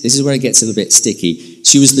 This is where it gets a little bit sticky.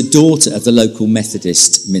 She was the daughter of the local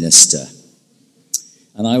Methodist minister.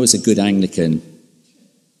 And I was a good Anglican.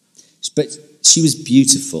 But she was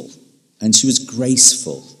beautiful, and she was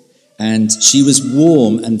graceful, and she was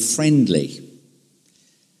warm and friendly.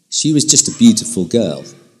 She was just a beautiful girl.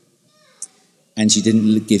 And she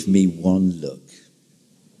didn't give me one look.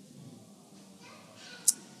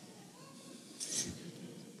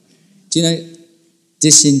 Do you know,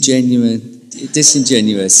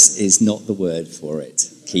 disingenuous is not the word for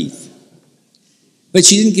it, Keith. But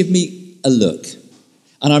she didn't give me a look.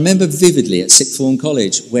 And I remember vividly at Sixth Form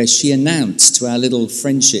College where she announced to our little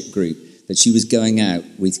friendship group that she was going out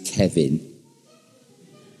with Kevin.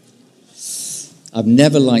 I've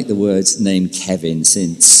never liked the words name Kevin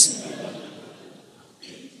since.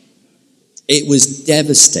 It was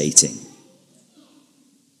devastating.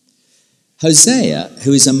 Hosea,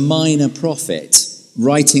 who is a minor prophet,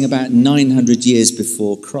 writing about 900 years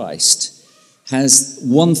before Christ, has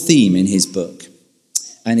one theme in his book,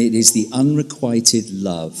 and it is the unrequited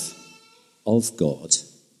love of God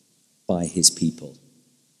by his people.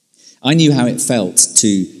 I knew how it felt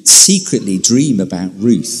to secretly dream about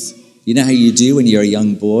Ruth. You know how you do when you're a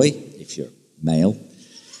young boy, if you're male?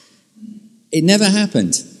 It never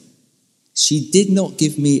happened. She did not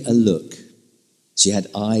give me a look. She had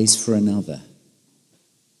eyes for another.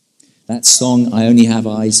 That song, I Only Have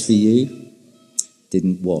Eyes for You,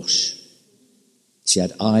 didn't wash. She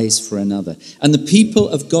had eyes for another. And the people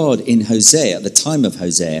of God in Hosea, at the time of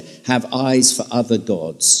Hosea, have eyes for other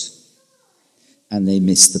gods. And they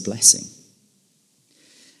miss the blessing.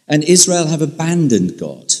 And Israel have abandoned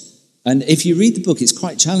God. And if you read the book, it's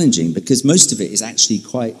quite challenging because most of it is actually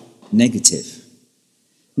quite negative.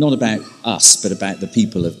 Not about us, but about the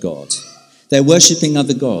people of God. They're worshipping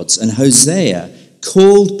other gods. And Hosea,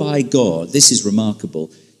 called by God, this is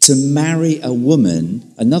remarkable, to marry a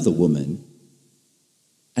woman, another woman,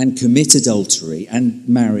 and commit adultery and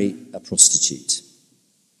marry a prostitute.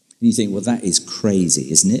 And you think, well, that is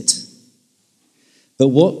crazy, isn't it? But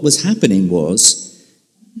what was happening was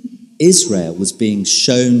Israel was being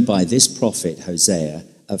shown by this prophet, Hosea,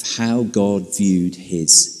 of how God viewed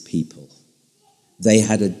his people. They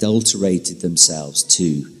had adulterated themselves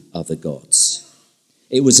to other gods.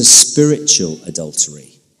 It was a spiritual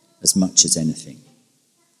adultery as much as anything.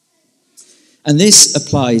 And this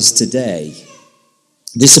applies today.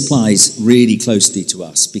 This applies really closely to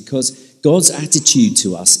us because God's attitude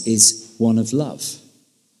to us is one of love.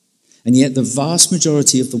 And yet the vast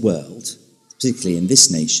majority of the world, particularly in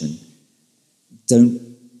this nation,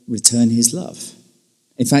 don't return his love.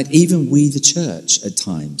 In fact, even we, the church, at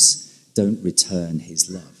times, don't return his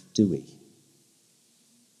love, do we?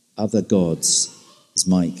 Other gods, as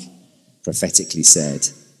Mike prophetically said,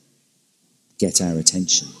 get our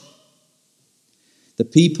attention. The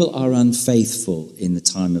people are unfaithful in the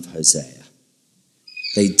time of Hosea.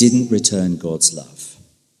 They didn't return God's love.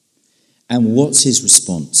 And what's his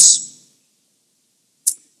response?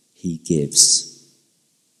 He gives.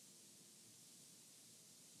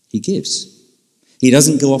 He gives. He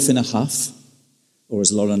doesn't go off in a huff, or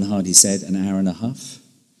as Lauren Hardy said, an hour and a half.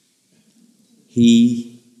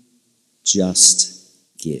 He just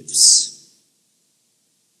gives.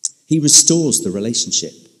 He restores the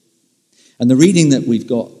relationship. And the reading that we've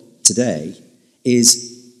got today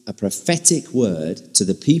is a prophetic word to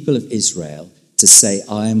the people of Israel to say,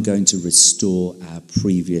 I am going to restore our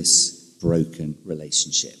previous broken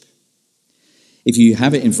relationship. If you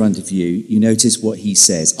have it in front of you, you notice what he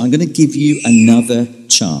says. I'm going to give you another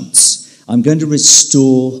chance. I'm going to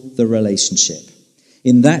restore the relationship.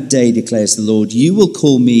 In that day, declares the Lord, you will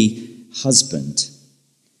call me husband,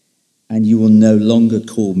 and you will no longer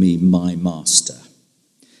call me my master.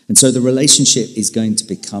 And so the relationship is going to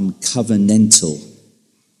become covenantal,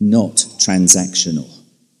 not transactional.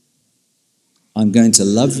 I'm going to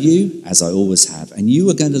love you as I always have, and you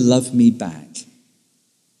are going to love me back.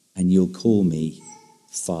 And you'll call me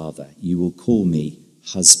father. You will call me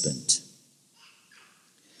husband.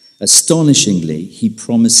 Astonishingly, he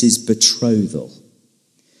promises betrothal.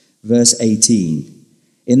 Verse 18,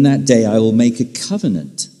 in that day I will make a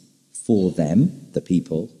covenant for them, the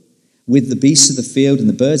people, with the beasts of the field and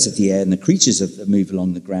the birds of the air and the creatures that move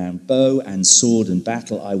along the ground. Bow and sword and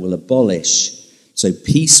battle I will abolish, so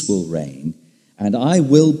peace will reign, and I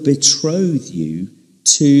will betroth you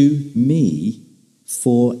to me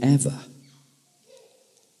forever.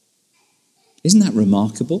 Isn't that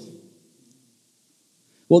remarkable?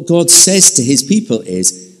 What God says to his people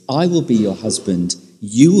is, I will be your husband,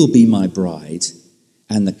 you will be my bride,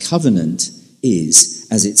 and the covenant is,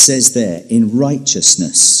 as it says there, in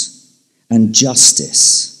righteousness and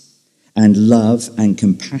justice and love and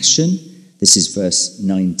compassion. This is verse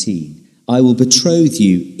 19. I will betroth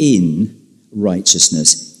you in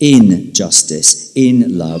righteousness, in justice,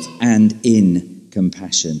 in love, and in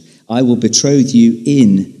compassion. I will betroth you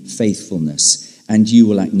in faithfulness, and you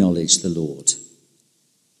will acknowledge the Lord.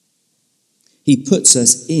 He puts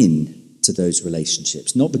us into those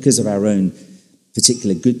relationships, not because of our own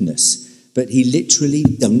particular goodness, but he literally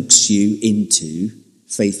dunks you into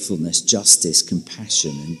faithfulness, justice,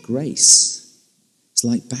 compassion, and grace. It's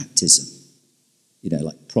like baptism,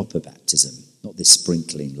 like proper baptism, not this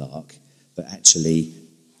sprinkling lark, but actually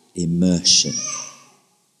immersion.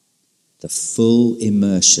 The full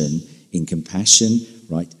immersion in compassion,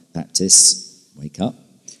 right, Baptists, wake up,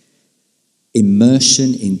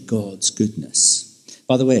 Immersion in God's goodness.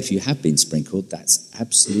 By the way, if you have been sprinkled, that's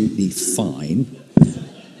absolutely fine.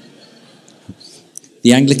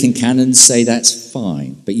 The Anglican canons say that's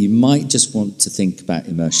fine, but you might just want to think about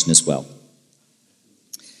immersion as well.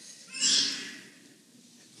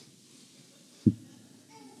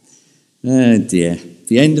 Oh dear,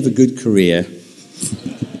 the end of a good career.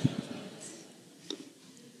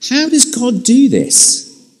 How does God do this?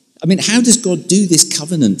 I mean, how does God do this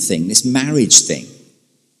covenant thing, this marriage thing?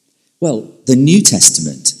 Well, the New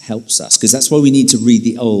Testament helps us, because that's why we need to read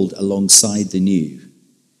the Old alongside the New.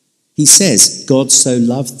 He says, God so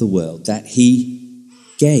loved the world that he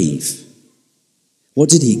gave. What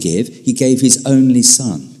did he give? He gave his only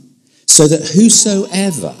Son, so that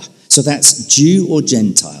whosoever, so that's Jew or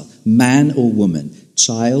Gentile, man or woman,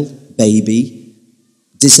 child, baby,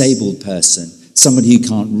 disabled person, somebody who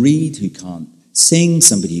can't read, who can't sing,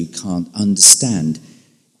 somebody who can't understand,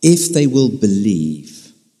 if they will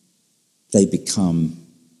believe, they become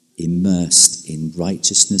immersed in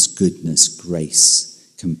righteousness, goodness,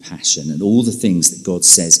 grace, compassion, and all the things that God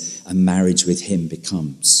says a marriage with him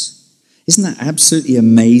becomes. Isn't that absolutely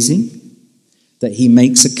amazing? That he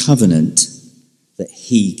makes a covenant that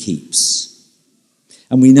he keeps.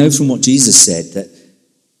 And we know from what Jesus said that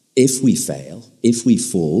if we fail, if we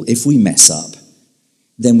fall, if we mess up,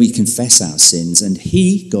 then we confess our sins, and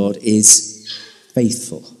he, God, is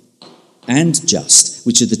faithful and just,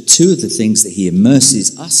 which are the two of the things that he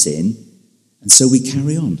immerses us in, and so we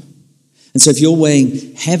carry on. And so if you're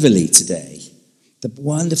weighing heavily today, the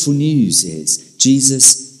wonderful news is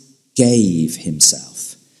Jesus gave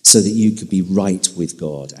himself so that you could be right with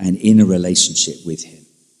God and in a relationship with him.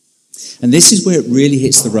 And this is where it really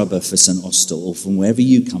hits the rubber for St. Austell, or from wherever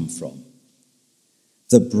you come from.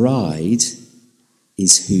 The bride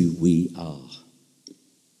is who we are.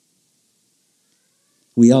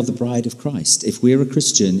 We are the bride of Christ. If we're a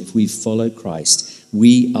Christian, if we follow Christ,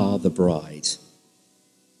 we are the bride.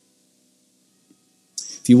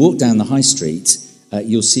 If you walk down the high street,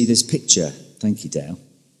 you'll see this picture. Thank you, Dale.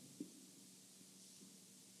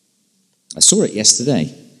 I saw it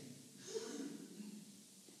yesterday.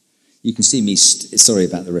 You can see me, sorry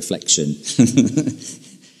about the reflection.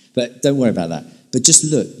 But don't worry about that. But just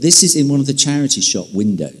look, this is in one of the charity shop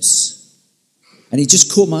windows. And it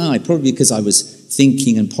just caught my eye, probably because I was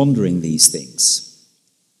thinking and pondering these things.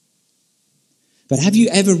 But have you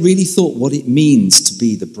ever really thought what it means to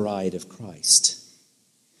be the bride of Christ?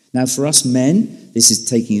 Now, for us men, this is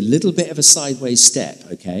taking a little bit of a sideways step,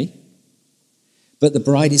 okay? But the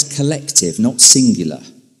bride is collective, not singular.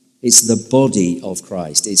 It's the body of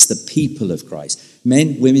Christ. It's the people of Christ.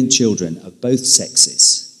 Men, women, children of both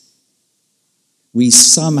sexes. We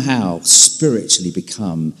somehow spiritually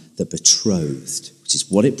become the betrothed, which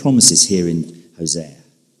is what it promises here in Hosea.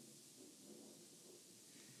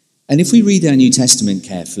 And if we read our New Testament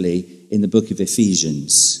carefully in the book of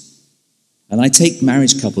Ephesians, and I take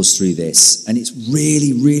marriage couples through this, and it's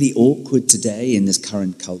really, really awkward today in this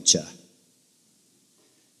current culture.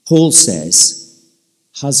 Paul says,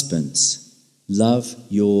 husbands, love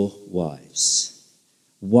your wives.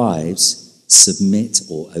 Wives, submit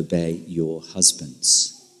or obey your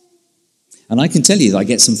husbands. And I can tell you that I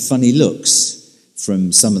get some funny looks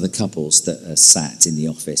from some of the couples that are sat in the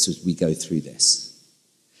office as we go through this,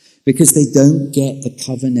 because they don't get the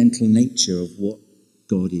covenantal nature of what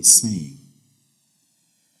God is saying.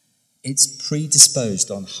 It's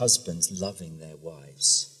predisposed on husbands loving their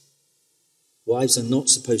wives. Wives are not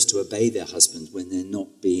supposed to obey their husbands when they're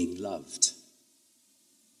not being loved.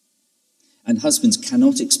 And husbands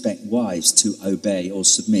cannot expect wives to obey or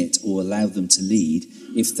submit or allow them to lead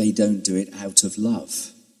if they don't do it out of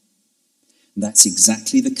love. And that's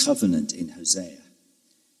exactly the covenant in Hosea.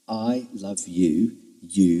 I love you,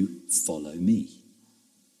 you follow me.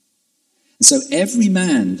 And so every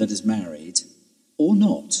man that is married or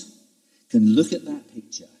not can look at that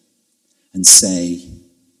picture and say,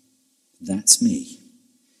 that's me.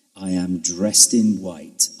 I am dressed in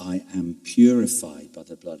white. I am purified by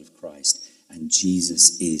the blood of Christ. And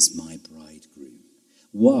Jesus is my bridegroom.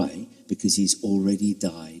 Why? Because he's already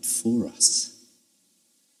died for us.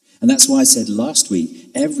 And that's why I said last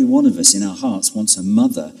week, every one of us in our hearts wants a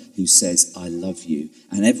mother who says, I love you.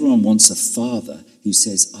 And everyone wants a father who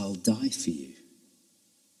says, I'll die for you.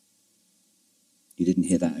 You didn't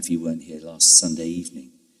hear that if you weren't here last Sunday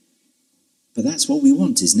evening. But that's what we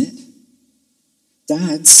want, isn't it?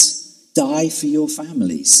 Dads, die for your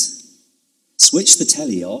families. Switch the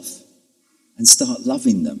telly off and start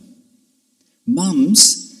loving them.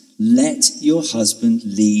 Mums, let your husband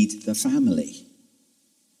lead the family.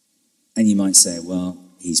 And you might say, well,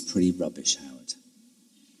 he's pretty rubbish, Howard.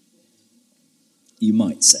 You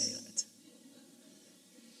might say that.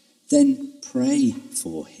 Then pray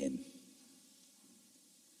for him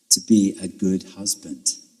to be a good husband.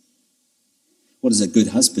 What does a good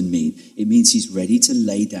husband mean? It means he's ready to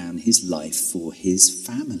lay down his life for his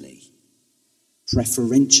family,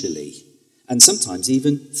 preferentially, and sometimes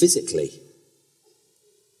even physically.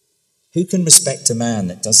 Who can respect a man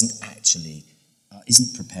that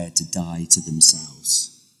isn't prepared to die to themselves?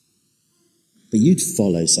 But you'd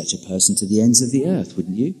follow such a person to the ends of the earth,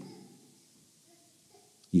 wouldn't you?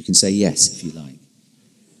 You can say yes if you like.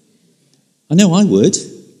 I know I would.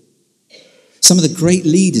 Some of the great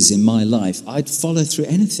leaders in my life, I'd follow through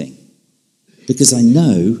anything because I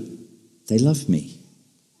know they love me.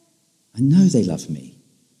 I know they love me.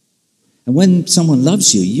 And when someone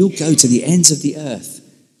loves you, you'll go to the ends of the earth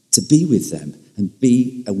to be with them and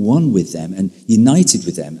be one with them and united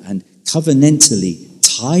with them and covenantally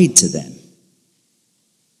tied to them.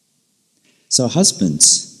 So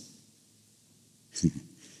husbands,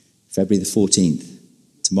 February the 14th,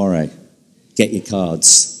 tomorrow, get your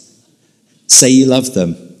cards. Say you love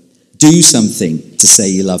them. Do something to say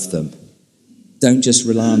you love them. Don't just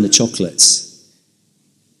rely on the chocolates.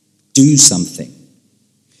 Do something.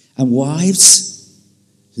 And wives,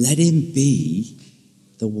 let him be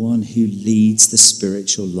the one who leads the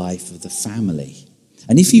spiritual life of the family.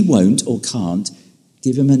 And if he won't or can't,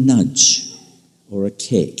 give him a nudge or a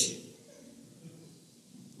kick.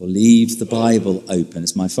 Or leave the Bible open,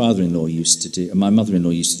 as my father-in-law used to do, and my mother-in-law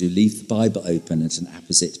used to do, leave the Bible open at an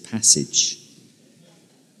apposite passage,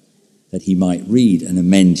 that he might read and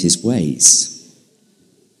amend his ways.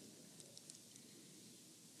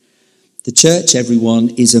 The church, everyone,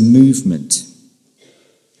 is a movement.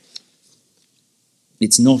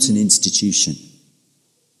 It's not an institution.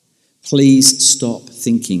 Please stop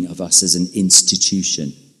thinking of us as an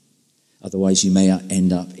institution. Otherwise, you may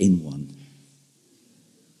end up in one.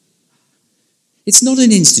 It's not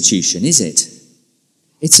an institution, is it?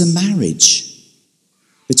 It's a marriage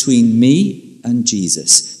between me and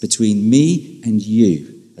Jesus, between me and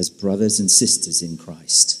you as brothers and sisters in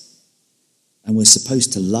Christ. And we're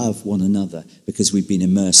supposed to love one another because we've been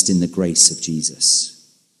immersed in the grace of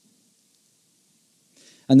Jesus.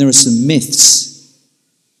 And there are some myths,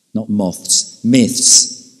 not moths,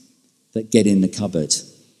 myths that get in the cupboard.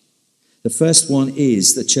 The first one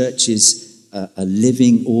is the church is a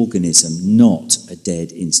living organism, not a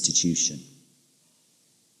dead institution.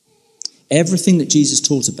 Everything that Jesus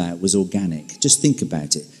taught about was organic. Just think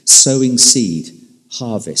about it. Sowing seed,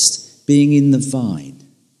 harvest, being in the vine.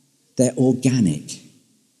 They're organic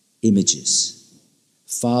images.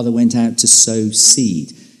 Father went out to sow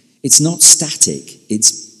seed. It's not static.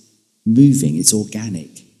 It's moving. It's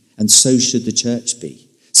organic. And so should the church be.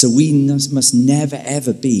 So we must never,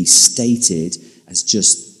 ever be stated as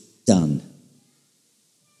just done.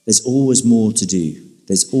 There's always more to do.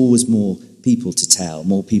 There's always more people to tell,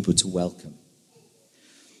 more people to welcome.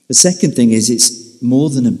 The second thing is it's more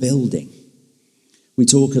than a building. We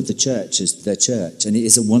talk of the church as the church, and it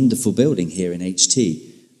is a wonderful building here in HT.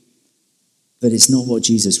 But it's not what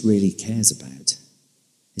Jesus really cares about.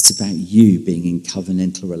 It's about you being in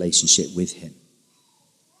covenantal relationship with him.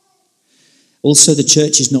 Also, the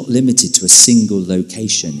church is not limited to a single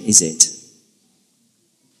location, is it?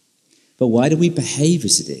 But why do we behave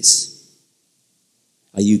as it is?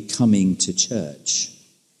 Are you coming to church?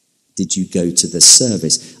 Did you go to the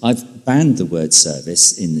service? I've banned the word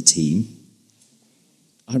service in the team.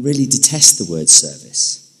 I really detest the word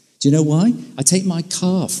service. Do you know why? I take my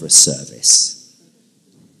car for a service.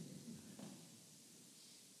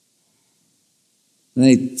 And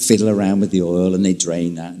they fiddle around with the oil and they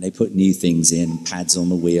drain that and they put new things in, pads on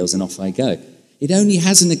the wheels, and off I go. It only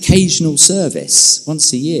has an occasional service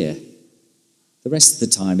once a year. The rest of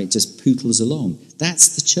the time, it just pootles along.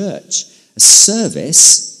 That's the church. A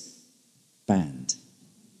service, banned.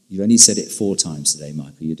 You've only said it 4 times today,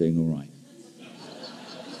 Michael. You're doing all right.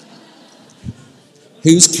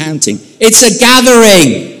 Who's counting? It's a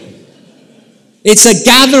gathering. It's a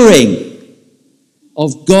gathering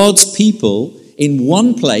of God's people in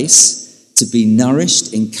one place to be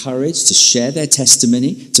nourished, encouraged, to share their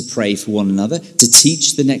testimony, to pray for one another, to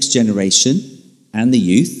teach the next generation and the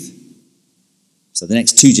youth. So the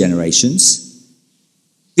next 2 generations,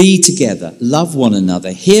 be together, love one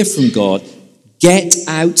another, hear from God, get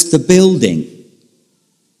out the building,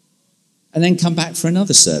 and then come back for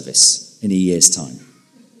another service in a year's time.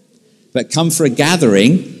 But come for a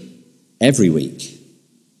gathering every week.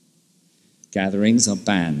 Gatherings are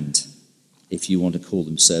banned, if you want to call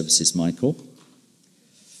them services, Michael.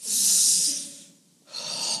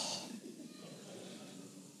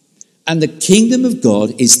 And the kingdom of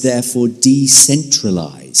God is therefore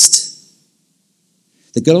decentralized.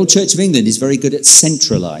 The good old Church of England is very good at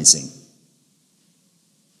centralizing.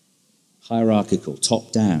 Hierarchical,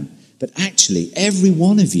 top down. But actually, every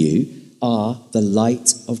one of you are the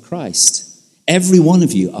light of Christ. Every one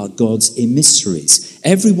of you are God's emissaries.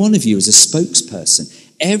 Every one of you is a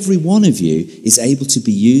spokesperson. Every one of you is able to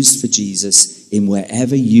be used for Jesus in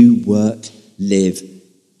wherever you work, live,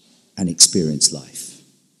 and experience life.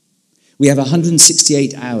 We have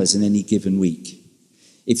 168 hours in any given week.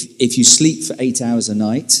 If you sleep for 8 hours a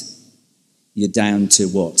night, you're down to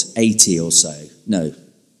what, 80 or so? No,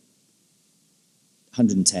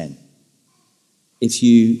 110. If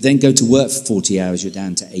you then go to work for 40 hours, you're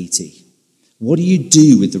down to 80. What do you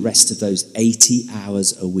do with the rest of those 80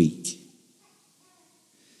 hours a week?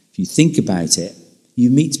 If you think about it,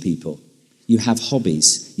 you meet people. You have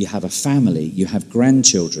hobbies. You have a family. You have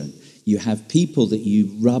grandchildren. You have people that you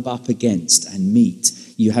rub up against and meet.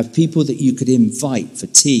 You have people that you could invite for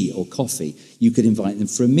tea or coffee. You could invite them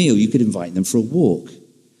for a meal. You could invite them for a walk.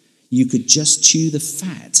 You could just chew the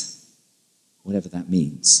fat, whatever that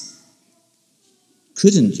means.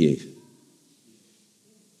 Couldn't you?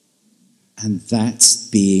 And that's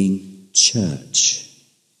being church.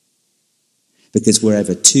 Because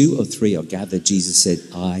wherever 2 or 3 are gathered, Jesus said,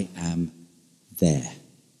 I am there.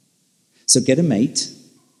 So get a mate,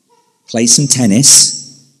 play some tennis,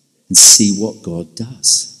 and see what God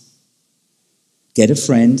does. Get a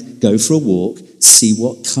friend, go for a walk, see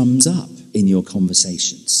what comes up in your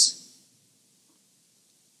conversations.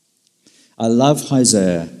 I love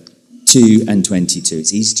Hosea 2 and 22.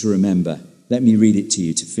 It's easy to remember. Let me read it to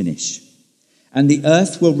you to finish. And the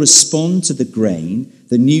earth will respond to the grain,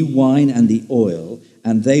 the new wine and the oil,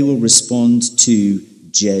 and they will respond to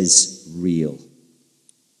Jezreel.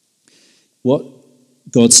 What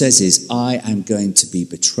God says is, I am going to be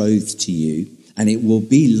betrothed to you, and it will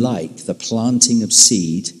be like the planting of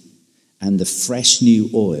seed and the fresh new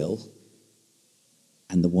oil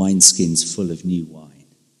and the wineskins full of new wine.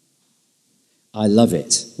 I love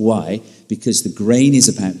it. Why? Because the grain is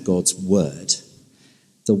about God's word.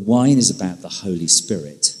 The wine is about the Holy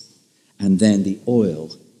Spirit. And then the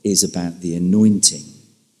oil is about the anointing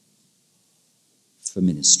for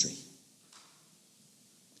ministry.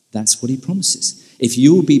 That's what he promises. If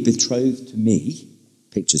you will be betrothed to me,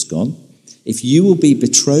 picture's gone. If you will be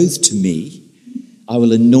betrothed to me, I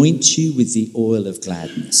will anoint you with the oil of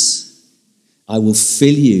gladness. I will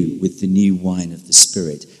fill you with the new wine of the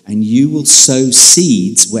Spirit. And you will sow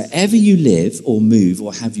seeds wherever you live or move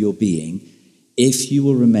or have your being, if you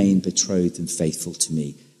will remain betrothed and faithful to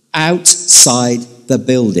me, outside the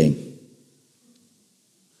building.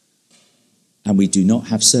 And we do not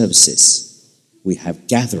have services. We have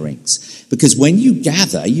gatherings. Because when you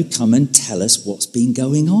gather, you come and tell us what's been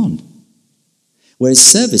going on. Whereas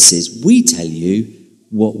services, we tell you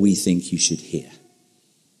what we think you should hear.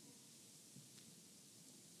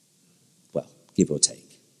 Well, give or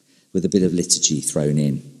take, with a bit of liturgy thrown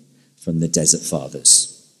in from the Desert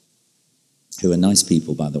Fathers, who are nice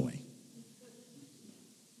people, by the way.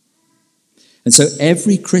 And so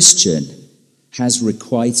every Christian has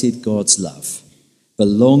requited God's love,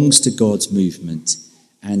 belongs to God's movement,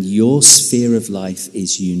 and your sphere of life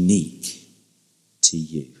is unique to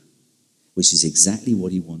you, which is exactly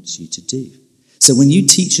what he wants you to do. So when you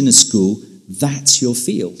teach in a school, that's your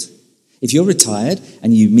field. If you're retired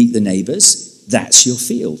and you meet the neighbours, that's your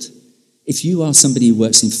field. If you are somebody who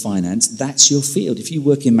works in finance, that's your field. If you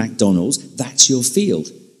work in McDonald's, that's your field.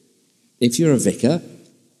 If you're a vicar,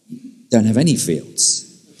 you don't have any fields.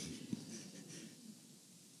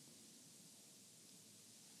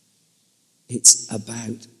 It's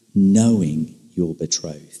about knowing you're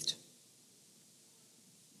betrothed.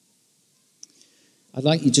 I'd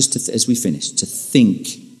like you just to, as we finish, to think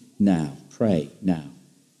now, pray now.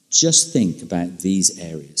 Just think about these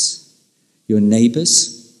areas. Your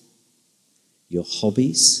neighbours, your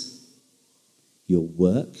hobbies, your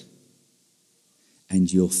work,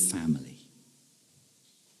 and your family.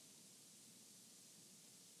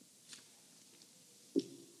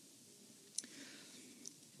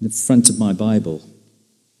 In the front of my Bible,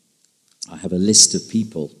 I have a list of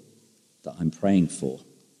people that I'm praying for.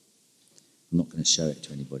 I'm not going to show it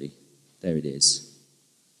to anybody. There it is.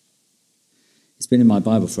 It's been in my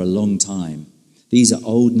Bible for a long time. These are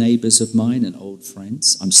old neighbours of mine and old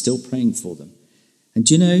friends. I'm still praying for them. And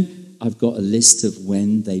do you know, I've got a list of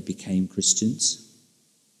when they became Christians,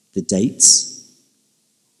 the dates.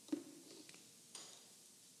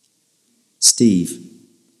 Steve,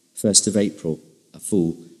 1st of April, a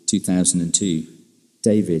fool, 2002.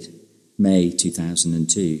 David, May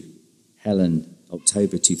 2002. Helen,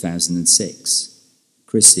 October 2006.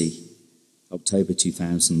 Chrissy, October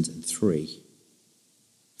 2003.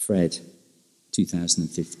 Fred,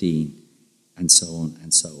 2015, and so on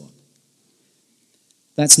and so on.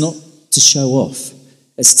 That's not to show off.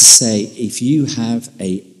 It's to say, if you have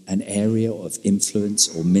an area of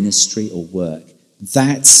influence or ministry or work,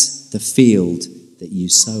 that's the field that you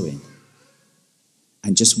sow in.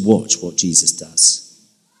 And just watch what Jesus does.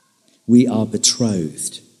 We are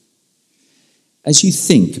betrothed. As you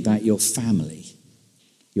think about your family,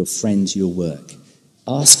 your friends, your work,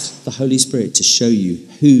 ask the Holy Spirit to show you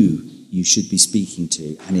who you should be speaking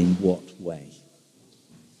to and in what way.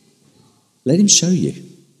 Let him show you.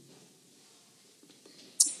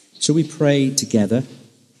 Shall we pray together?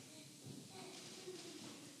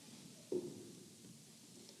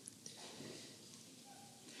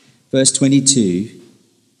 Verse 22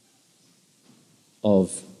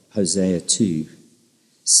 of Hosea 2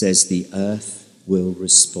 says the earth will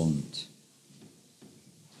respond.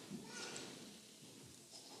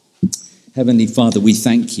 Heavenly Father, we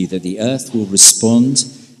thank you that the earth will respond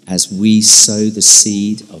as we sow the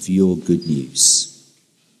seed of your good news.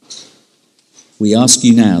 We ask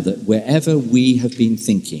you now that wherever we have been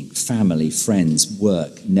thinking, family, friends,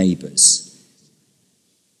 work, neighbours,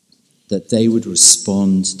 that they would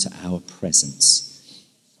respond to our presence,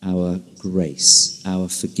 our grace, our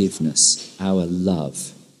forgiveness, our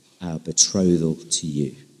love, our betrothal to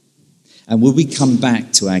you. And will we come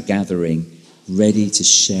back to our gathering ready to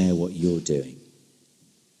share what you're doing?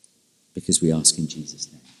 Because we ask in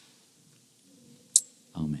Jesus' name.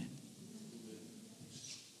 Amen.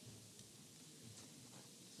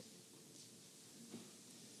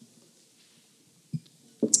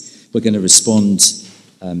 We're going to respond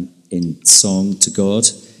in song to God.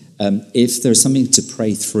 If there's something to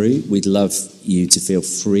pray through, we'd love you to feel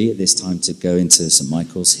free at this time to go into St.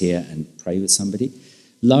 Michael's here and pray with somebody.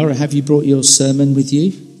 Lara, have you brought your sermon with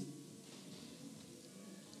you?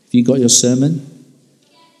 Have you got your sermon?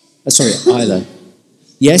 Sorry, Isla.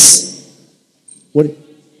 Yes?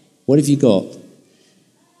 What have you got?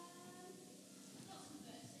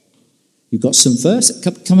 You've got some verse?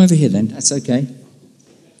 Come over here then, that's okay.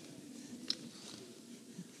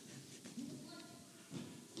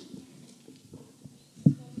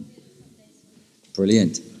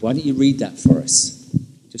 Brilliant. Why don't you read that for us?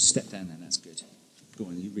 Just step down there, that's good. Go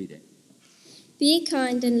on, you read it. Be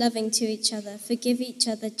kind and loving to each other. Forgive each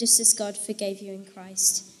other just as God forgave you in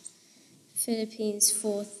Christ. Philippians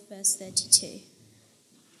 4, verse 32.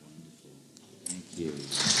 Thank you.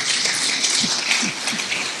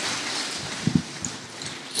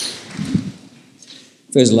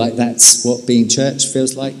 Feels like that's what being church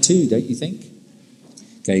feels like too, don't you think?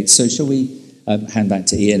 Okay, so shall we hand back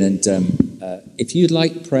to Ian, and if you'd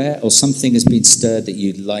like prayer or something has been stirred that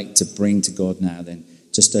you'd like to bring to God now, then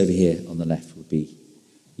just over here on the left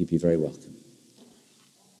you'd be very welcome.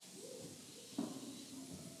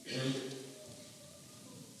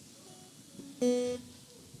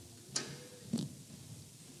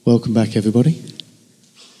 Welcome back, everybody.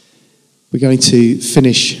 We're going to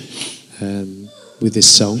finish with this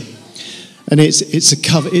song, and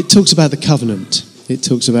it talks about the covenant. It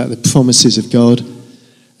talks about the promises of God,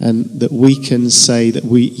 and that we can say that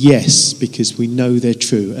yes, because we know they're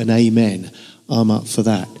true, and amen, I'm up for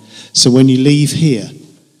that. So when you leave here,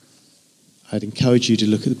 I'd encourage you to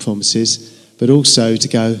look at the promises, but also to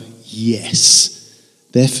go, yes,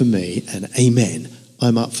 they're for me, and amen,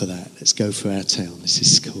 I'm up for that. Let's go for our town. This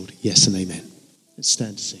is called Yes and Amen. Let's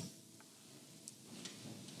stand to sing.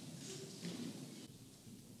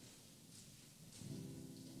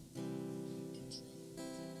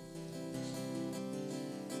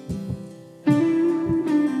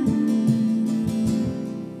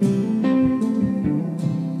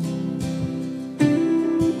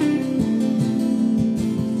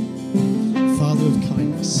 Father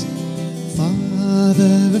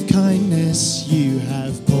of kindness, you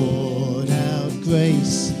have poured out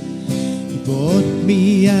grace. You brought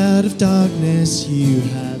me out of darkness, you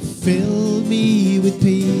have filled me with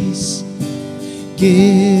peace.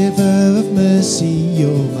 Giver of mercy,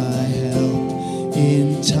 you're my help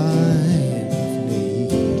in time of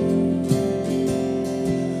need.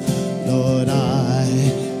 Lord, I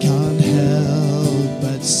can't help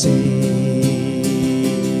but sing.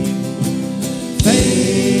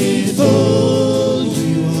 Faithful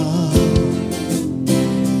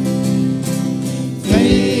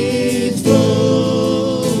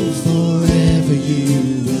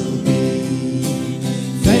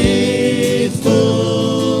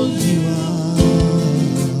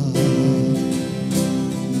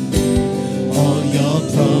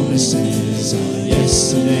promises are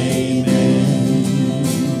yes and amen.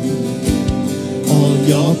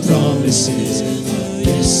 your promises are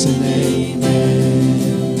yes and amen.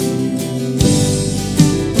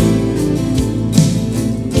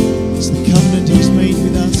 It's the covenant he's made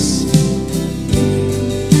with us,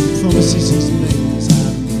 promises he's made as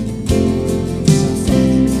our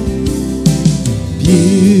Father.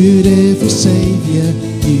 Beautiful Saviour,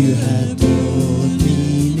 you have brought me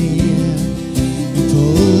near. You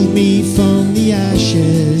pulled me from the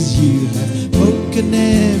ashes, you have broken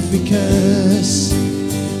every curse.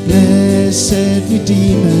 Blessed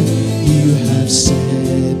Redeemer, you have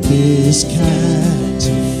set this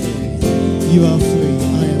captive free. You are free,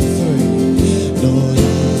 I am free. Lord, I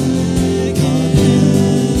can't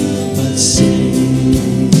help but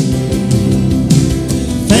sing.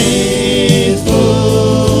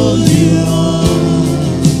 Faithful you are,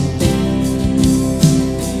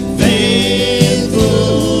 faithful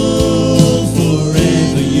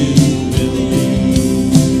forever you will be.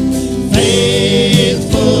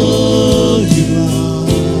 Faithful you are,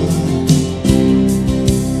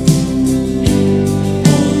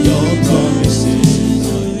 all your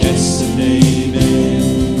promises are yes and amen.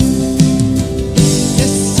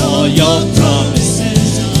 Yes, all your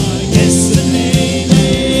promises are yes and amen.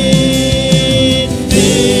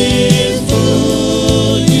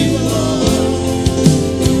 Faithful you are,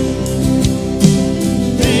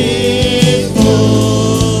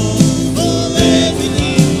 faithful forever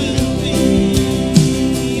you will be.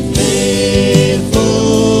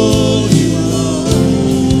 Faithful you are,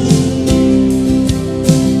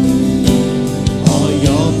 all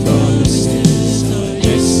your promises are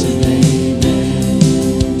yes and amen.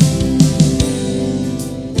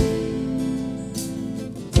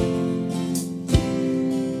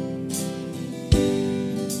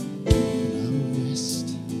 And I will rest,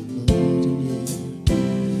 Lord, in you.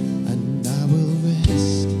 And I will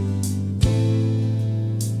rest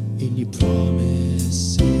in your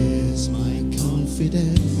promises. My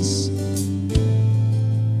confidence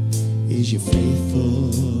is your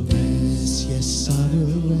faithfulness. Yes, I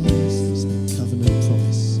will rest. It's the covenant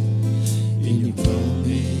promise. In your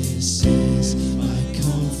promises, my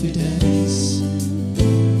confidence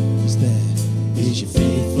is there. Is your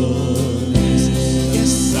faithfulness.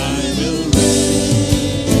 Yes, I will rest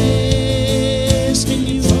in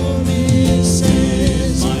your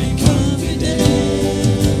promises. My confidence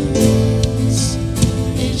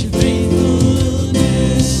is your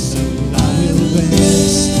faithfulness, and I will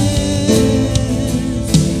rest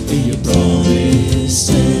in your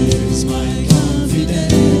promises. My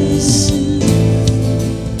confidence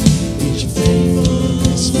is your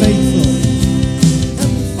faithfulness, faithful.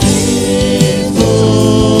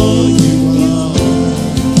 Faithful you are,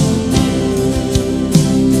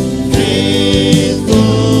 faithful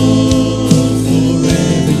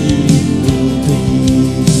forever you will be.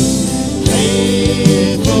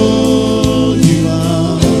 Faithful you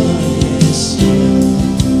are, yes you are.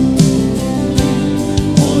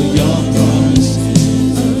 All your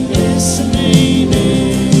promises are yes and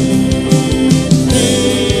amen.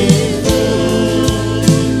 Faithful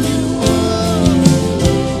you are,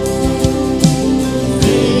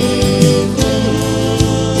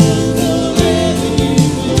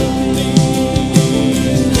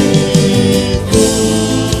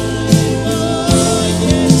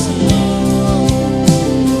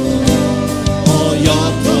 all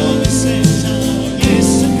your promises are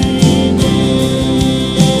yes and amen.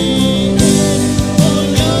 All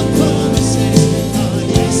your promises are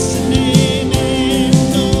yes and amen.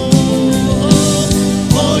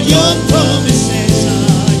 All your promises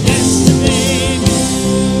are yes and amen.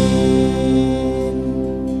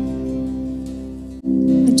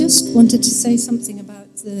 I just wanted to say something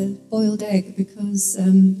about the boiled egg because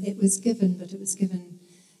it was given, but it was given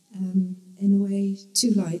in a way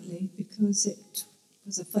too lightly because it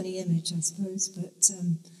was a funny image, I suppose. But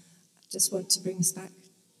I just want to bring us back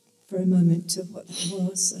for a moment to what that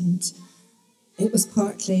was. And it was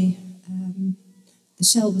partly, the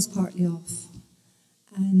shell was partly off.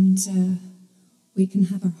 And we can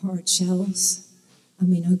have our hard shells, and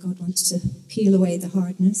we know God wants to peel away the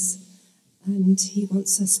hardness. And he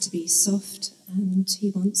wants us to be soft, and he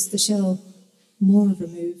wants the shell more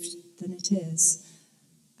removed than it is.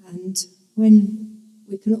 And when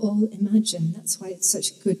we can all imagine, that's why it's such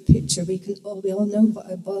a good picture, we all know what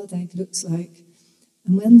a boiled egg looks like.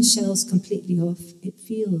 And when the shell's completely off, it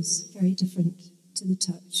feels very different to the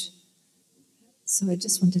touch. So I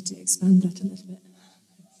just wanted to expand that a little bit.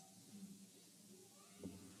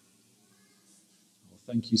 Well,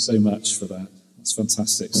 thank you so much for that. That's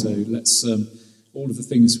fantastic. So let's, all of the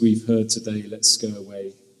things we've heard today, let's go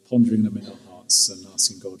away pondering them in our hearts and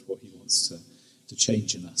asking God what he wants to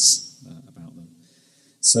change in us about them.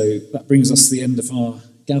 So that brings us to the end of our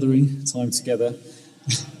gathering time together.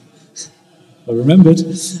 I remembered.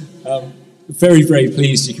 Very, very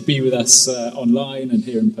pleased you could be with us online and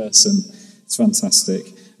here in person. It's fantastic.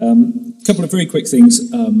 A couple of very quick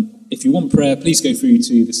things. If you want prayer, please go through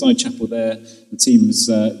to the side chapel there. The team's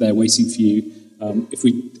there waiting for you. If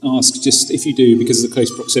we ask, just if you do, because of the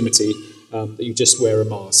close proximity, that you just wear a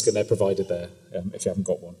mask, and they're provided there if you haven't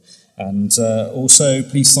got one. And also,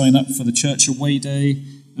 please sign up for the Church Away Day,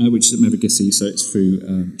 which is at Mevagissey, so it's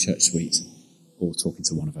through Church Suite or talking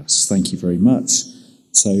to one of us. Thank you very much.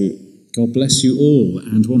 So God bless you all,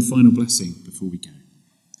 and one final blessing before we go.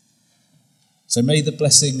 So may the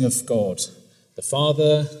blessing of God, the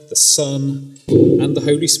Father, the Son, and the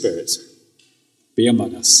Holy Spirit be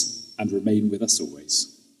among us and remain with us always.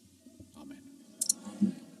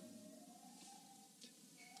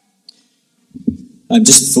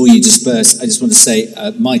 Just before you disperse, I just want to say,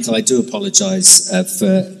 Michael, I do apologise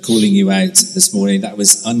for calling you out this morning. That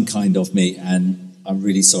was unkind of me, and I'm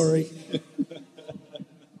really sorry.